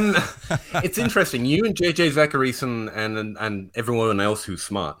 it's interesting. You and JJ Zachariason and everyone else who's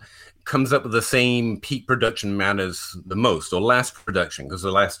smart comes up with the same peak production matters the most, or last production, because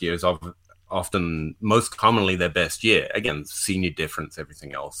the last year is often, most commonly, their best year. Again, senior difference,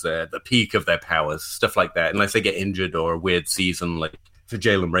 everything else, the peak of their powers, stuff like that, unless they get injured or a weird season, like for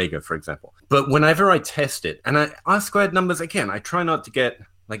Jalen Reagor, for example. But whenever I test it, and R-squared numbers, again, I try not to get,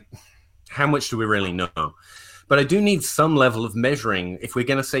 like, how much do we really know? But I do need some level of measuring. If we're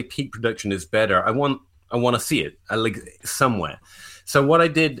going to say peak production is better, I want to see it somewhere. So what I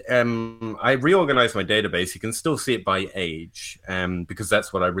did, I reorganized my database. You can still see it by age, because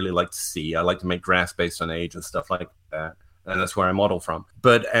that's what I really like to see. I like to make graphs based on age and stuff like that, and that's where I model from.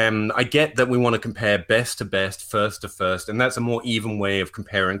 But I get that we want to compare best to best, first to first, and that's a more even way of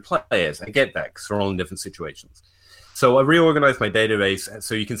comparing players. I get that because we're all in different situations. So I reorganized my database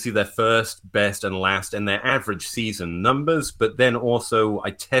so you can see their first, best, and last, and their average season numbers. But then also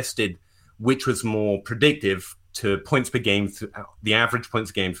I tested which was more predictive to points per game, the average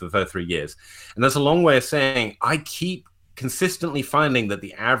points per game for the first 3 years. And that's a long way of saying I keep consistently finding that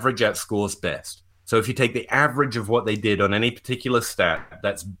the average outscores best. So if you take the average of what they did on any particular stat,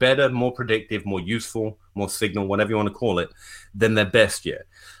 that's better, more predictive, more useful, more signal, whatever you want to call it, than their best year.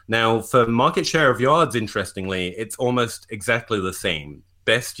 Now, for market share of yards, interestingly, it's almost exactly the same.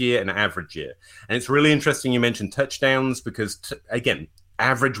 Best year and average year. And it's really interesting you mentioned touchdowns because, again,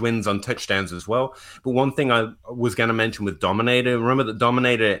 average wins on touchdowns as well. But one thing I was going to mention with Dominator, remember that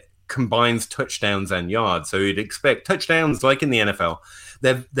Dominator combines touchdowns and yards. So you'd expect touchdowns, like in the NFL,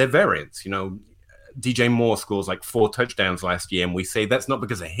 they're variants. You know, DJ Moore scores like 4 touchdowns last year, and we say that's not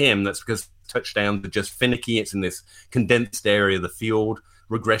because of him, that's because touchdowns are just finicky. It's in this condensed area of the field.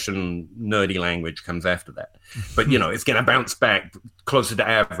 Regression nerdy language comes after that. But, you know, it's going to bounce back closer to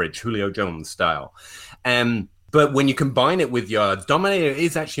average, Julio Jones style. But when you combine it with yards, Dominator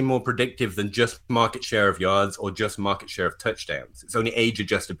is actually more predictive than just market share of yards or just market share of touchdowns. It's only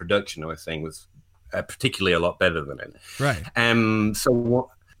age-adjusted production, I was saying, was particularly a lot better than it. Right.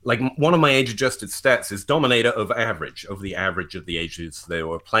 Like one of my age-adjusted stats is Dominator over the average of the ages they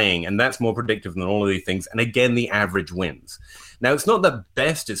were playing, and that's more predictive than all of these things. And again, the average wins. Now, it's not that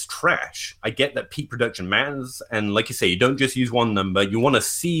best is trash. I get that peak production matters, and like you say, you don't just use one number. You want to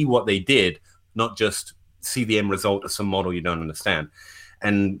see what they did, not just see the end result of some model you don't understand.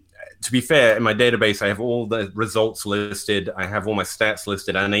 And to be fair, in my database, I have all the results listed. I have all my stats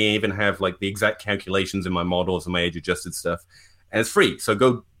listed, and I even have like the exact calculations in my models and my age-adjusted stuff. And it's free, so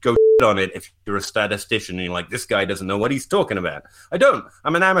go on it if you're a statistician and you're like, this guy doesn't know what he's talking about. I don't.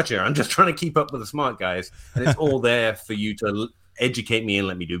 I'm an amateur. I'm just trying to keep up with the smart guys, and it's all there for you to educate me and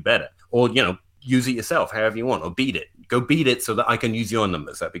let me do better. Or, you know, use it yourself, however you want, or beat it. Go beat it so that I can use your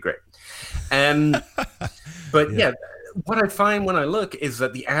numbers. That'd be great. But yeah, what I find when I look is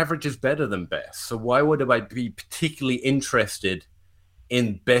that the average is better than best. So why would I be particularly interested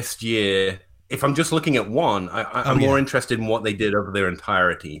in best year? If I'm just looking at one, I'm more interested in what they did over their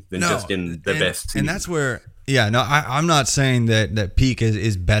entirety than just in the best season. And that's where, I'm not saying that peak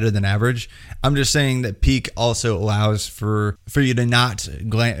is better than average. I'm just saying that peak also allows for you to not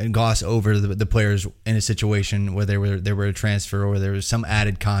gloss over the players in a situation where they were a transfer or there was some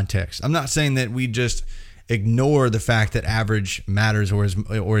added context. I'm not saying that we just ignore the fact that average matters or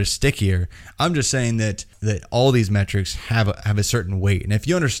is stickier. I'm just saying that all these metrics have a certain weight, and if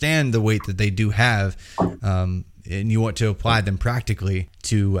you understand the weight that they do have, and you want to apply them practically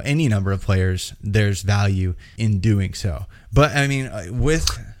to any number of players, there's value in doing so. But I mean, with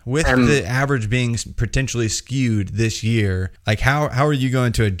the average being potentially skewed this year, like how are you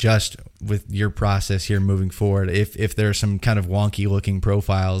going to adjust with your process here moving forward if there's some kind of wonky looking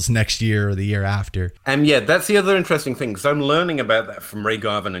profiles next year or the year after? Yeah, that's the other interesting thing, because I'm learning about that from Ray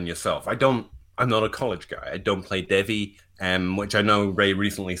Garvin and yourself. I'm not a college guy. I don't play Devi, which I know Ray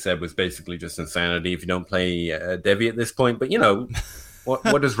recently said was basically just insanity if you don't play Devi at this point. But, you know,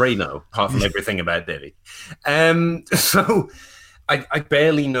 what does Ray know apart from everything about Devi? So I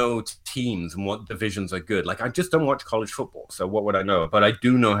barely know teams and what divisions are good. Like, I just don't watch college football, so what would I know? But I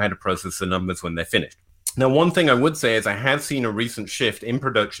do know how to process the numbers when they're finished. Now, one thing I would say is I have seen a recent shift in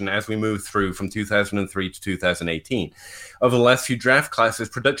production as we move through from 2003 to 2018. Over the last few draft classes,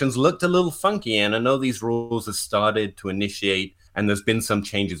 productions looked a little funky, and I know these rules have started to initiate, and there's been some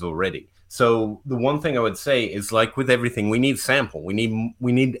changes already. So the one thing I would say is, like with everything, we need sample. We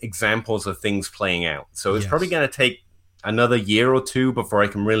need examples of things playing out. So it's probably going to take another year or two before I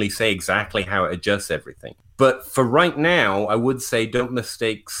can really say exactly how it adjusts everything. But for right now, I would say don't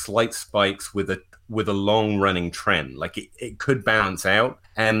mistake slight spikes with a long-running trend. Like it could balance out.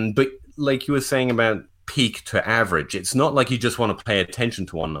 But like you were saying about peak to average, it's not like you just want to pay attention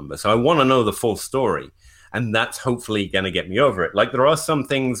to one number. So I want to know the full story. And that's hopefully going to get me over it. Like there are some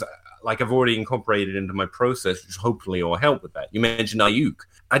things like I've already incorporated into my process, which hopefully will help with that. You mentioned Ayuk.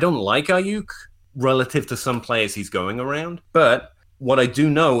 I don't like Ayuk relative to some players he's going around. But what I do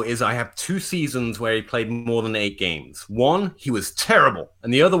know is I have 2 seasons where he played more than 8 games. One, he was terrible.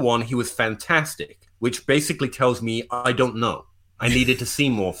 And the other one, he was fantastic, which basically tells me I don't know. I needed to see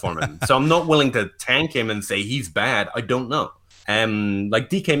more from him. So I'm not willing to tank him and say he's bad. I don't know. Like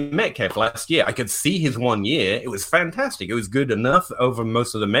DK Metcalf last year, I could see his 1 year. It was fantastic. It was good enough over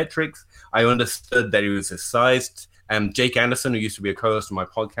most of the metrics. I understood that he was his size. Jake Anderson, who used to be a co-host of my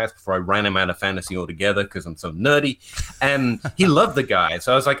podcast before I ran him out of fantasy altogether because I'm so nerdy, he loved the guy.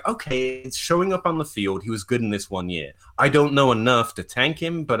 So I was like, okay, it's showing up on the field. He was good in this 1 year. I don't know enough to tank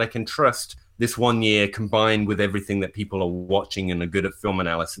him, but I can trust this 1 year combined with everything that people are watching and are good at film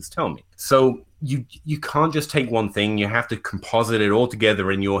analysis tell me. So you can't just take one thing. You have to composite it all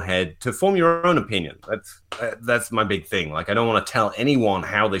together in your head to form your own opinion. That's my big thing. Like, I don't want to tell anyone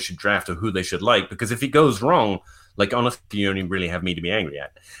how they should draft or who they should like, because if it goes wrong, like, honestly, you only really have me to be angry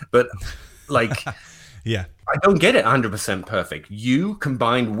at. But, like, yeah, I don't get it 100% perfect. You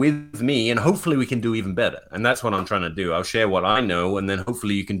combined with me, and hopefully we can do even better. And that's what I'm trying to do. I'll share what I know, and then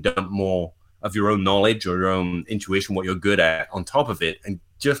hopefully you can dump more of your own knowledge or your own intuition, what you're good at, on top of it, and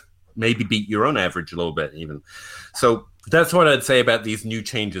just maybe beat your own average a little bit even. So that's what I'd say about these new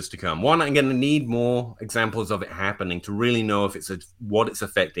changes to come. One, I'm going to need more examples of it happening to really know if what it's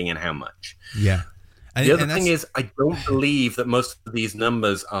affecting and how much. Yeah. The other thing is, I don't believe that most of these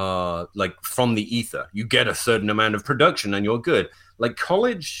numbers are like from the ether. You get a certain amount of production and you're good. Like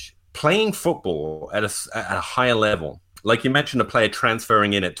college, playing football at a higher level, like you mentioned, a player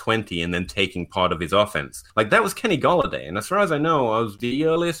transferring in at 20 and then taking part of his offense. Like that was Kenny Golladay. And as far as I know, I was the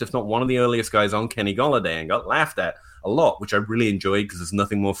earliest, if not one of the earliest guys on Kenny Golladay, and got laughed at a lot, which I really enjoyed because there's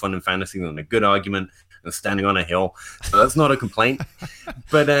nothing more fun in fantasy than a good argument and standing on a hill. So that's not a complaint.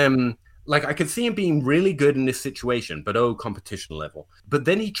 But like I could see him being really good in this situation, but competition level. But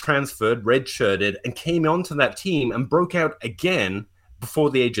then he transferred, redshirted, and came onto that team and broke out again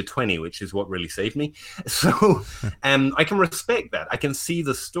before the age of 20, which is what really saved me. So I can respect that. I can see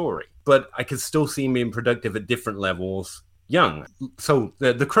the story, but I can still see him being productive at different levels young. So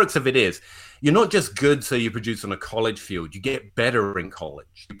the crux of it is, you're not just good so you produce on a college field. You get better in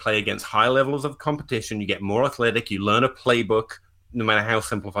college. You play against high levels of competition. You get more athletic. You learn a playbook, no matter how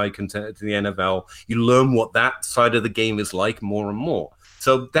simplified compared to the NFL. You learn what that side of the game is like more and more.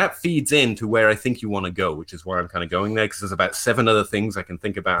 So that feeds into where I think you want to go, which is where I'm kind of going there, because there's about 7 other things I can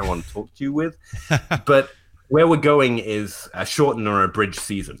think about I want to talk to you with. But where we're going is a shortened or a bridge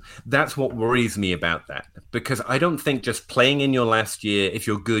season. That's what worries me about that, because I don't think just playing in your last year, if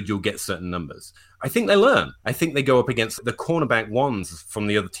you're good, you'll get certain numbers. I think they learn. I think they go up against the cornerback ones from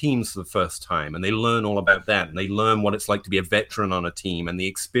the other teams for the first time, and they learn all about that, and they learn what it's like to be a veteran on a team and the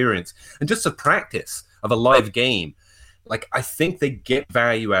experience and just the practice of a live game. Like, I think they get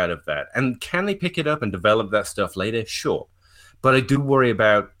value out of that. And can they pick it up and develop that stuff later? Sure. But I do worry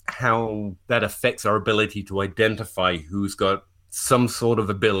about how that affects our ability to identify who's got some sort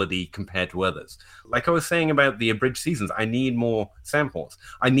of ability compared to others. Like I was saying about the abridged seasons, I need more samples.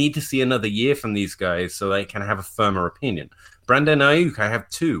 I need to see another year from these guys so they can have a firmer opinion. Brandon Ayuk, I have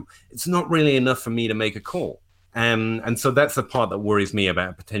 2. It's not really enough for me to make a call. And so that's the part that worries me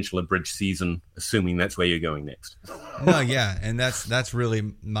about a potential abridged season, assuming that's where you're going next. No, yeah, and that's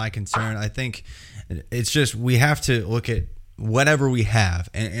really my concern. I think it's just we have to look at whatever we have,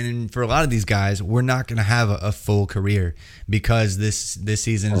 and for a lot of these guys, we're not going to have a full career because this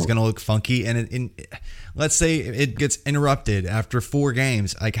season is going to look funky, and let's say it gets interrupted after 4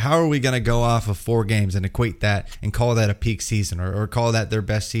 games. Like, how are we going to go off of 4 games and equate that and call that a peak season or call that their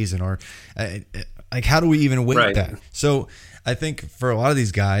best season, or like, how do we even weight that? So I think for a lot of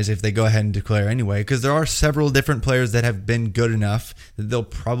these guys, if they go ahead and declare anyway, because there are several different players that have been good enough that they'll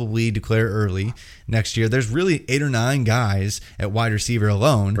probably declare early next year. There's really 8 or 9 guys at wide receiver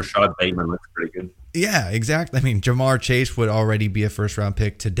alone. Rashad Bateman looks pretty good. Yeah, exactly. I mean, Jamar Chase would already be a first-round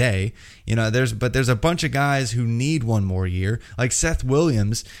pick today. There's a bunch of guys who need one more year. Like Seth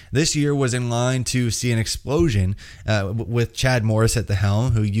Williams, this year was in line to see an explosion with Chad Morris at the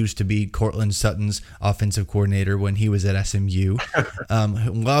helm, who used to be Cortland Sutton's offensive coordinator when he was at SMU.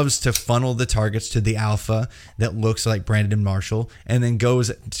 Who loves to funnel the targets to the alpha that looks like Brandon Marshall, and then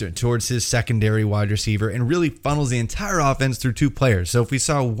goes towards his secondary wide receiver and really funnels the entire offense through two players. So if we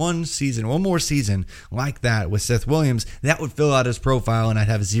saw one more season like that with Seth Williams, that would fill out his profile and I'd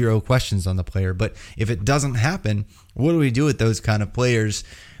have zero questions on the player. But if it doesn't happen, what do we do with those kind of players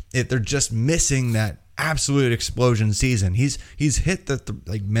if they're just missing that absolute explosion season? He's hit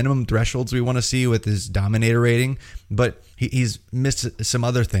the minimum thresholds we want to see with his dominator rating, but he's missed some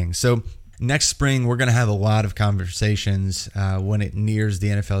other things. So next spring, we're going to have a lot of conversations when it nears the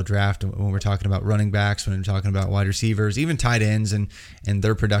NFL draft, when we're talking about running backs, when we're talking about wide receivers, even tight ends and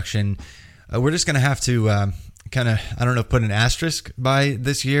their production. We're just going to have to put an asterisk by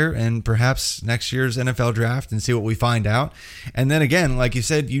this year and perhaps next year's NFL draft and see what we find out. And then again, like you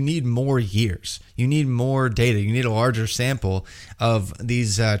said, you need more years. You need more data. You need a larger sample of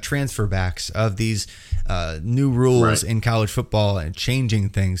these transfer backs, of these new rules in college football and changing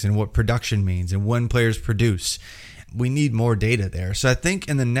things and what production means and when players produce. We need more data there. So I think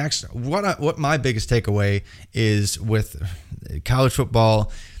in the next, what my biggest takeaway is with college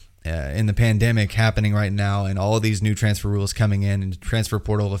football in the pandemic happening right now and all of these new transfer rules coming in and transfer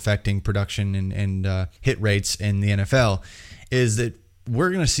portal affecting production and hit rates in the NFL, is that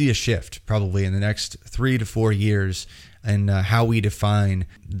we're going to see a shift probably in the next 3 to 4 years in how we define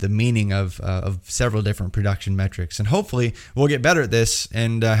the meaning of several different production metrics. And hopefully we'll get better at this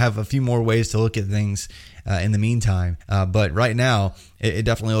and have a few more ways to look at things in the meantime. But right now, it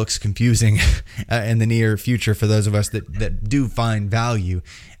definitely looks confusing in the near future for those of us that do find value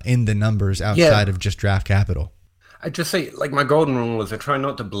in the numbers outside of just draft capital. I just say, my golden rule is I try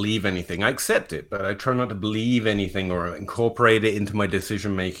not to believe anything. I accept it, but I try not to believe anything or incorporate it into my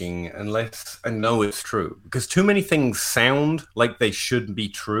decision-making unless I know it's true. Because too many things sound like they should be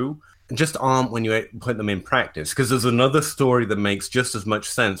true and just aren't when you put them in practice. Because there's another story that makes just as much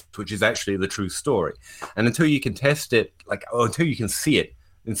sense, which is actually the true story. And until you can test it, until you can see it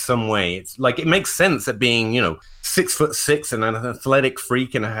in some way, it's it makes sense that being, 6'6" and an athletic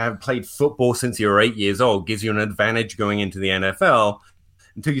freak and have played football since you were 8 years old gives you an advantage going into the NFL,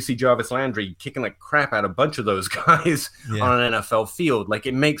 until you see Jarvis Landry kicking like crap out a bunch of those guys on an NFL field.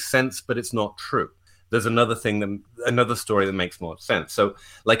 It makes sense, but it's not true. There's another story that makes more sense. So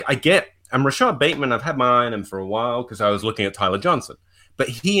I'm Rashad Bateman. I've had my eye on him for a while because I was looking at Tyler Johnson. But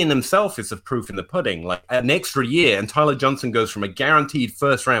he in himself is the proof in the pudding. An extra year, and Tyler Johnson goes from a guaranteed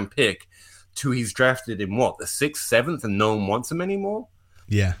first-round pick to he's drafted in the 6th, 7th, and no one wants him anymore.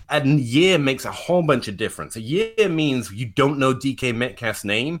 Yeah. A year makes a whole bunch of difference. A year means you don't know DK Metcalf's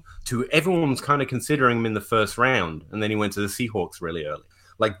name to everyone's kind of considering him in the first round, and then he went to the Seahawks really early.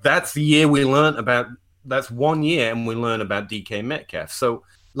 That's the year we learned about. That's 1 year, and we learn about DK Metcalf. So,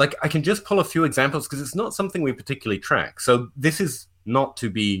 I can just pull a few examples because it's not something we particularly track. So this is not to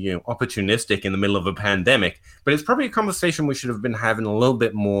be opportunistic in the middle of a pandemic, but it's probably a conversation we should have been having a little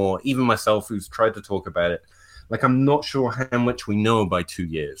bit more, even myself who's tried to talk about it. I'm not sure how much we know by 2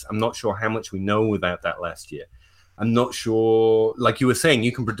 years. I'm not sure how much we know without that last year. I'm not sure, you were saying,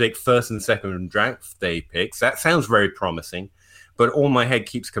 you can predict first and second draft day picks. That sounds very promising, but all my head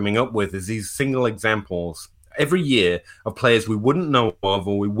keeps coming up with is these single examples every year of players we wouldn't know of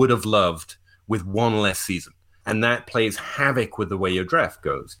or we would have loved with one less season. And that plays havoc with the way your draft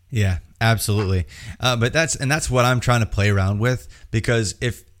goes. Yeah, absolutely. But that's what I'm trying to play around with, because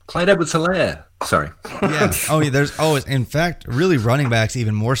if Clyde Edwards-Helaire, sorry. Yeah. Oh, yeah. There's always, in fact, really running backs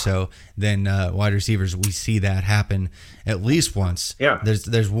even more so than wide receivers. We see that happen at least once. Yeah.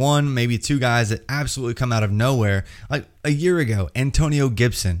 There's one, maybe two guys that absolutely come out of nowhere. Like a year ago, Antonio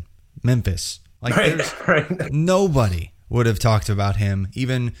Gibson, Memphis. Nobody would have talked about him,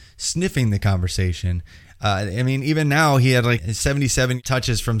 even sniffing the conversation. Even now he had 77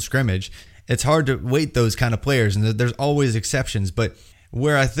 touches from scrimmage. It's hard to weight those kind of players, and there's always exceptions. But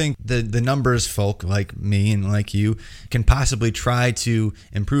where I think the numbers folk like me and like you can possibly try to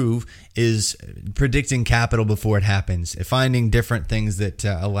improve is predicting capital before it happens, finding different things that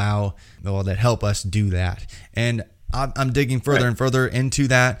that help us do that. And I'm digging further and further into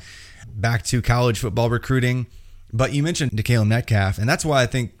that, back to college football recruiting. But you mentioned DeKaleb Metcalf, and that's why I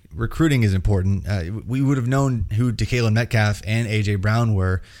think recruiting is important. We would have known who DeKaleb Metcalf and A.J. Brown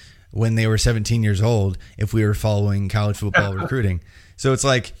were when they were 17 years old if we were following college football recruiting. So it's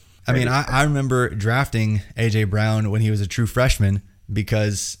I remember drafting A.J. Brown when he was a true freshman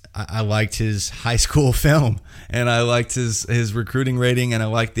because I liked his high school film, and I liked his recruiting rating, and I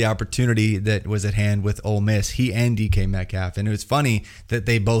liked the opportunity that was at hand with Ole Miss. He and DK Metcalf, and it was funny that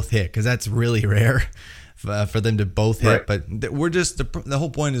they both hit, because that's really rare for them to both hit. Right. But we're just the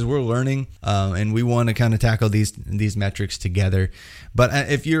whole point is we're learning, and we want to kind of tackle these metrics together.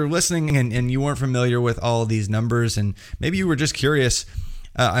 But if you're listening and you weren't familiar with all of these numbers, and maybe you were just curious,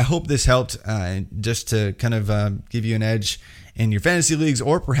 I hope this helped just to kind of give you an edge in your fantasy leagues,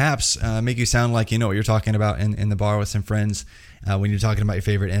 or perhaps make you sound like you know what you're talking about in the bar with some friends when you're talking about your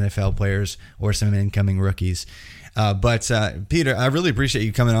favorite NFL players or some incoming rookies. But Peter, I really appreciate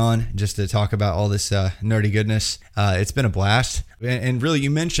you coming on just to talk about all this nerdy goodness. It's been a blast. And really,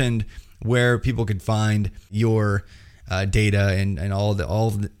 you mentioned where people could find your data and all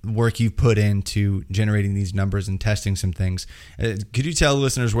the work you've put into generating these numbers and testing some things. Could you tell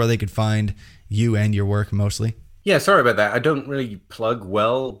listeners where they could find you and your work mostly? Yeah, sorry about that. I don't really plug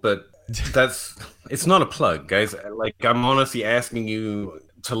well, but it's not a plug, guys. Like, I'm honestly asking you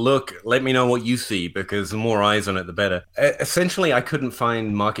to let me know what you see, because the more eyes on it, the better. Essentially, I couldn't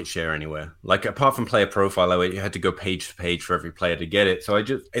find market share anywhere. Like, apart from player profile, I had to go page to page for every player to get it. So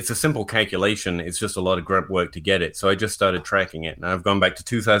it's a simple calculation. It's just a lot of grunt work to get it. So I just started tracking it. Now I've gone back to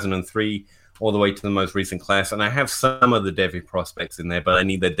 2003 all the way to the most recent class. And I have some of the Devy prospects in there, but I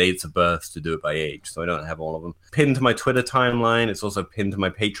need their dates of birth to do it by age. So I don't have all of them. Pinned to my Twitter timeline. It's also pinned to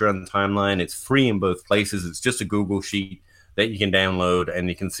my Patreon timeline. It's free in both places. It's just a Google sheet that you can download, and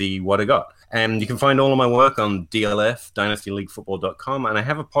you can see what I got. And you can find all of my work on DLF, dynastyleaguefootball.com. And I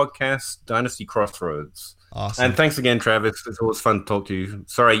have a podcast, Dynasty Crossroads. Awesome. And thanks again, Travis. It's always fun to talk to you.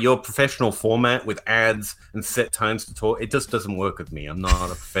 Sorry, your professional format with ads and set times to talk, it just doesn't work with me. I'm not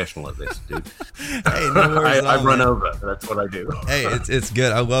a professional at this, dude. Hey, no worries I run over. That's what I do. Hey, it's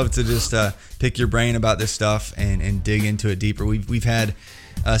good. I love to just pick your brain about this stuff and dig into it deeper. We've had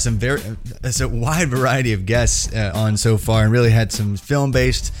it's a wide variety of guests on so far, and really had some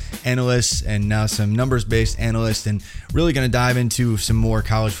film-based analysts and now some numbers-based analysts, and really going to dive into some more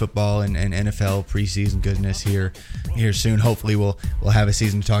college football and NFL preseason goodness here soon. Hopefully we'll have a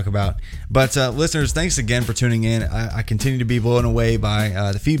season to talk about. But listeners, thanks again for tuning in. I continue to be blown away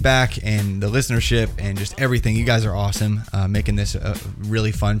by the feedback and the listenership and just everything. You guys are awesome, making this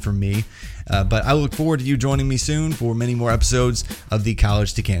really fun for me. But I look forward to you joining me soon for many more episodes of the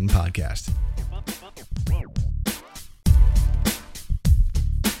College to Canton podcast.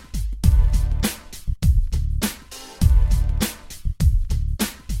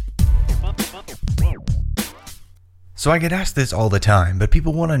 So I get asked this all the time, but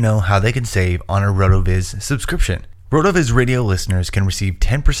people want to know how they can save on a RotoViz subscription. RotoViz Radio listeners can receive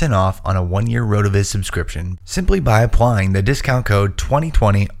 10% off on a 1-year RotoViz subscription simply by applying the discount code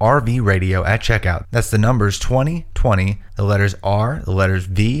 2020RVRadio at checkout. That's the numbers 2020, the letters R, the letters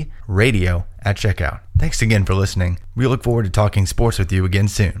V, radio at checkout. Thanks again for listening. We look forward to talking sports with you again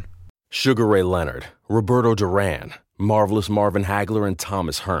soon. Sugar Ray Leonard, Roberto Duran, Marvelous Marvin Hagler, and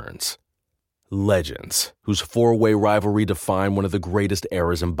Thomas Hearns. Legends, whose four-way rivalry defined one of the greatest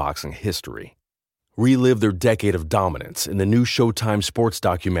eras in boxing history. Relive their decade of dominance in the new Showtime sports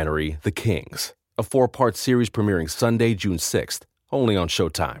documentary, The Kings, a 4-part series premiering Sunday, June 6th, only on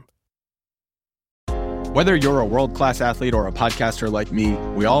Showtime. Whether you're a world-class athlete or a podcaster like me,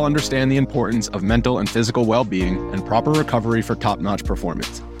 we all understand the importance of mental and physical well-being and proper recovery for top-notch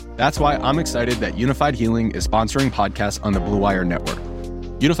performance. That's why I'm excited that Unified Healing is sponsoring podcasts on the Blue Wire Network.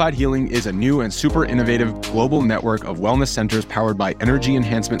 Unified Healing is a new and super innovative global network of wellness centers powered by Energy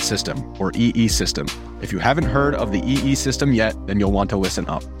Enhancement System, or EE System. If you haven't heard of the EE System yet, then you'll want to listen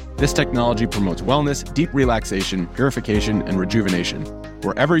up. This technology promotes wellness, deep relaxation, purification, and rejuvenation.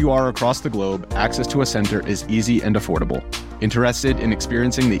 Wherever you are across the globe, access to a center is easy and affordable. Interested in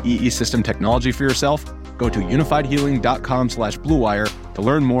experiencing the EE System technology for yourself? Go to unifiedhealing.com/bluewire to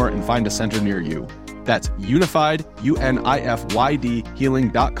learn more and find a center near you. That's unified, UNIFYD,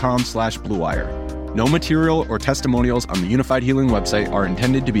 healing.com/bluewire. No material or testimonials on the Unified Healing website are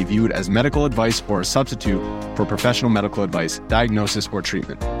intended to be viewed as medical advice or a substitute for professional medical advice, diagnosis, or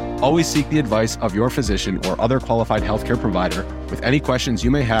treatment. Always seek the advice of your physician or other qualified healthcare provider with any questions you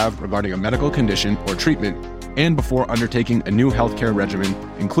may have regarding a medical condition or treatment and before undertaking a new healthcare regimen,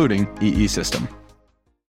 including EE System.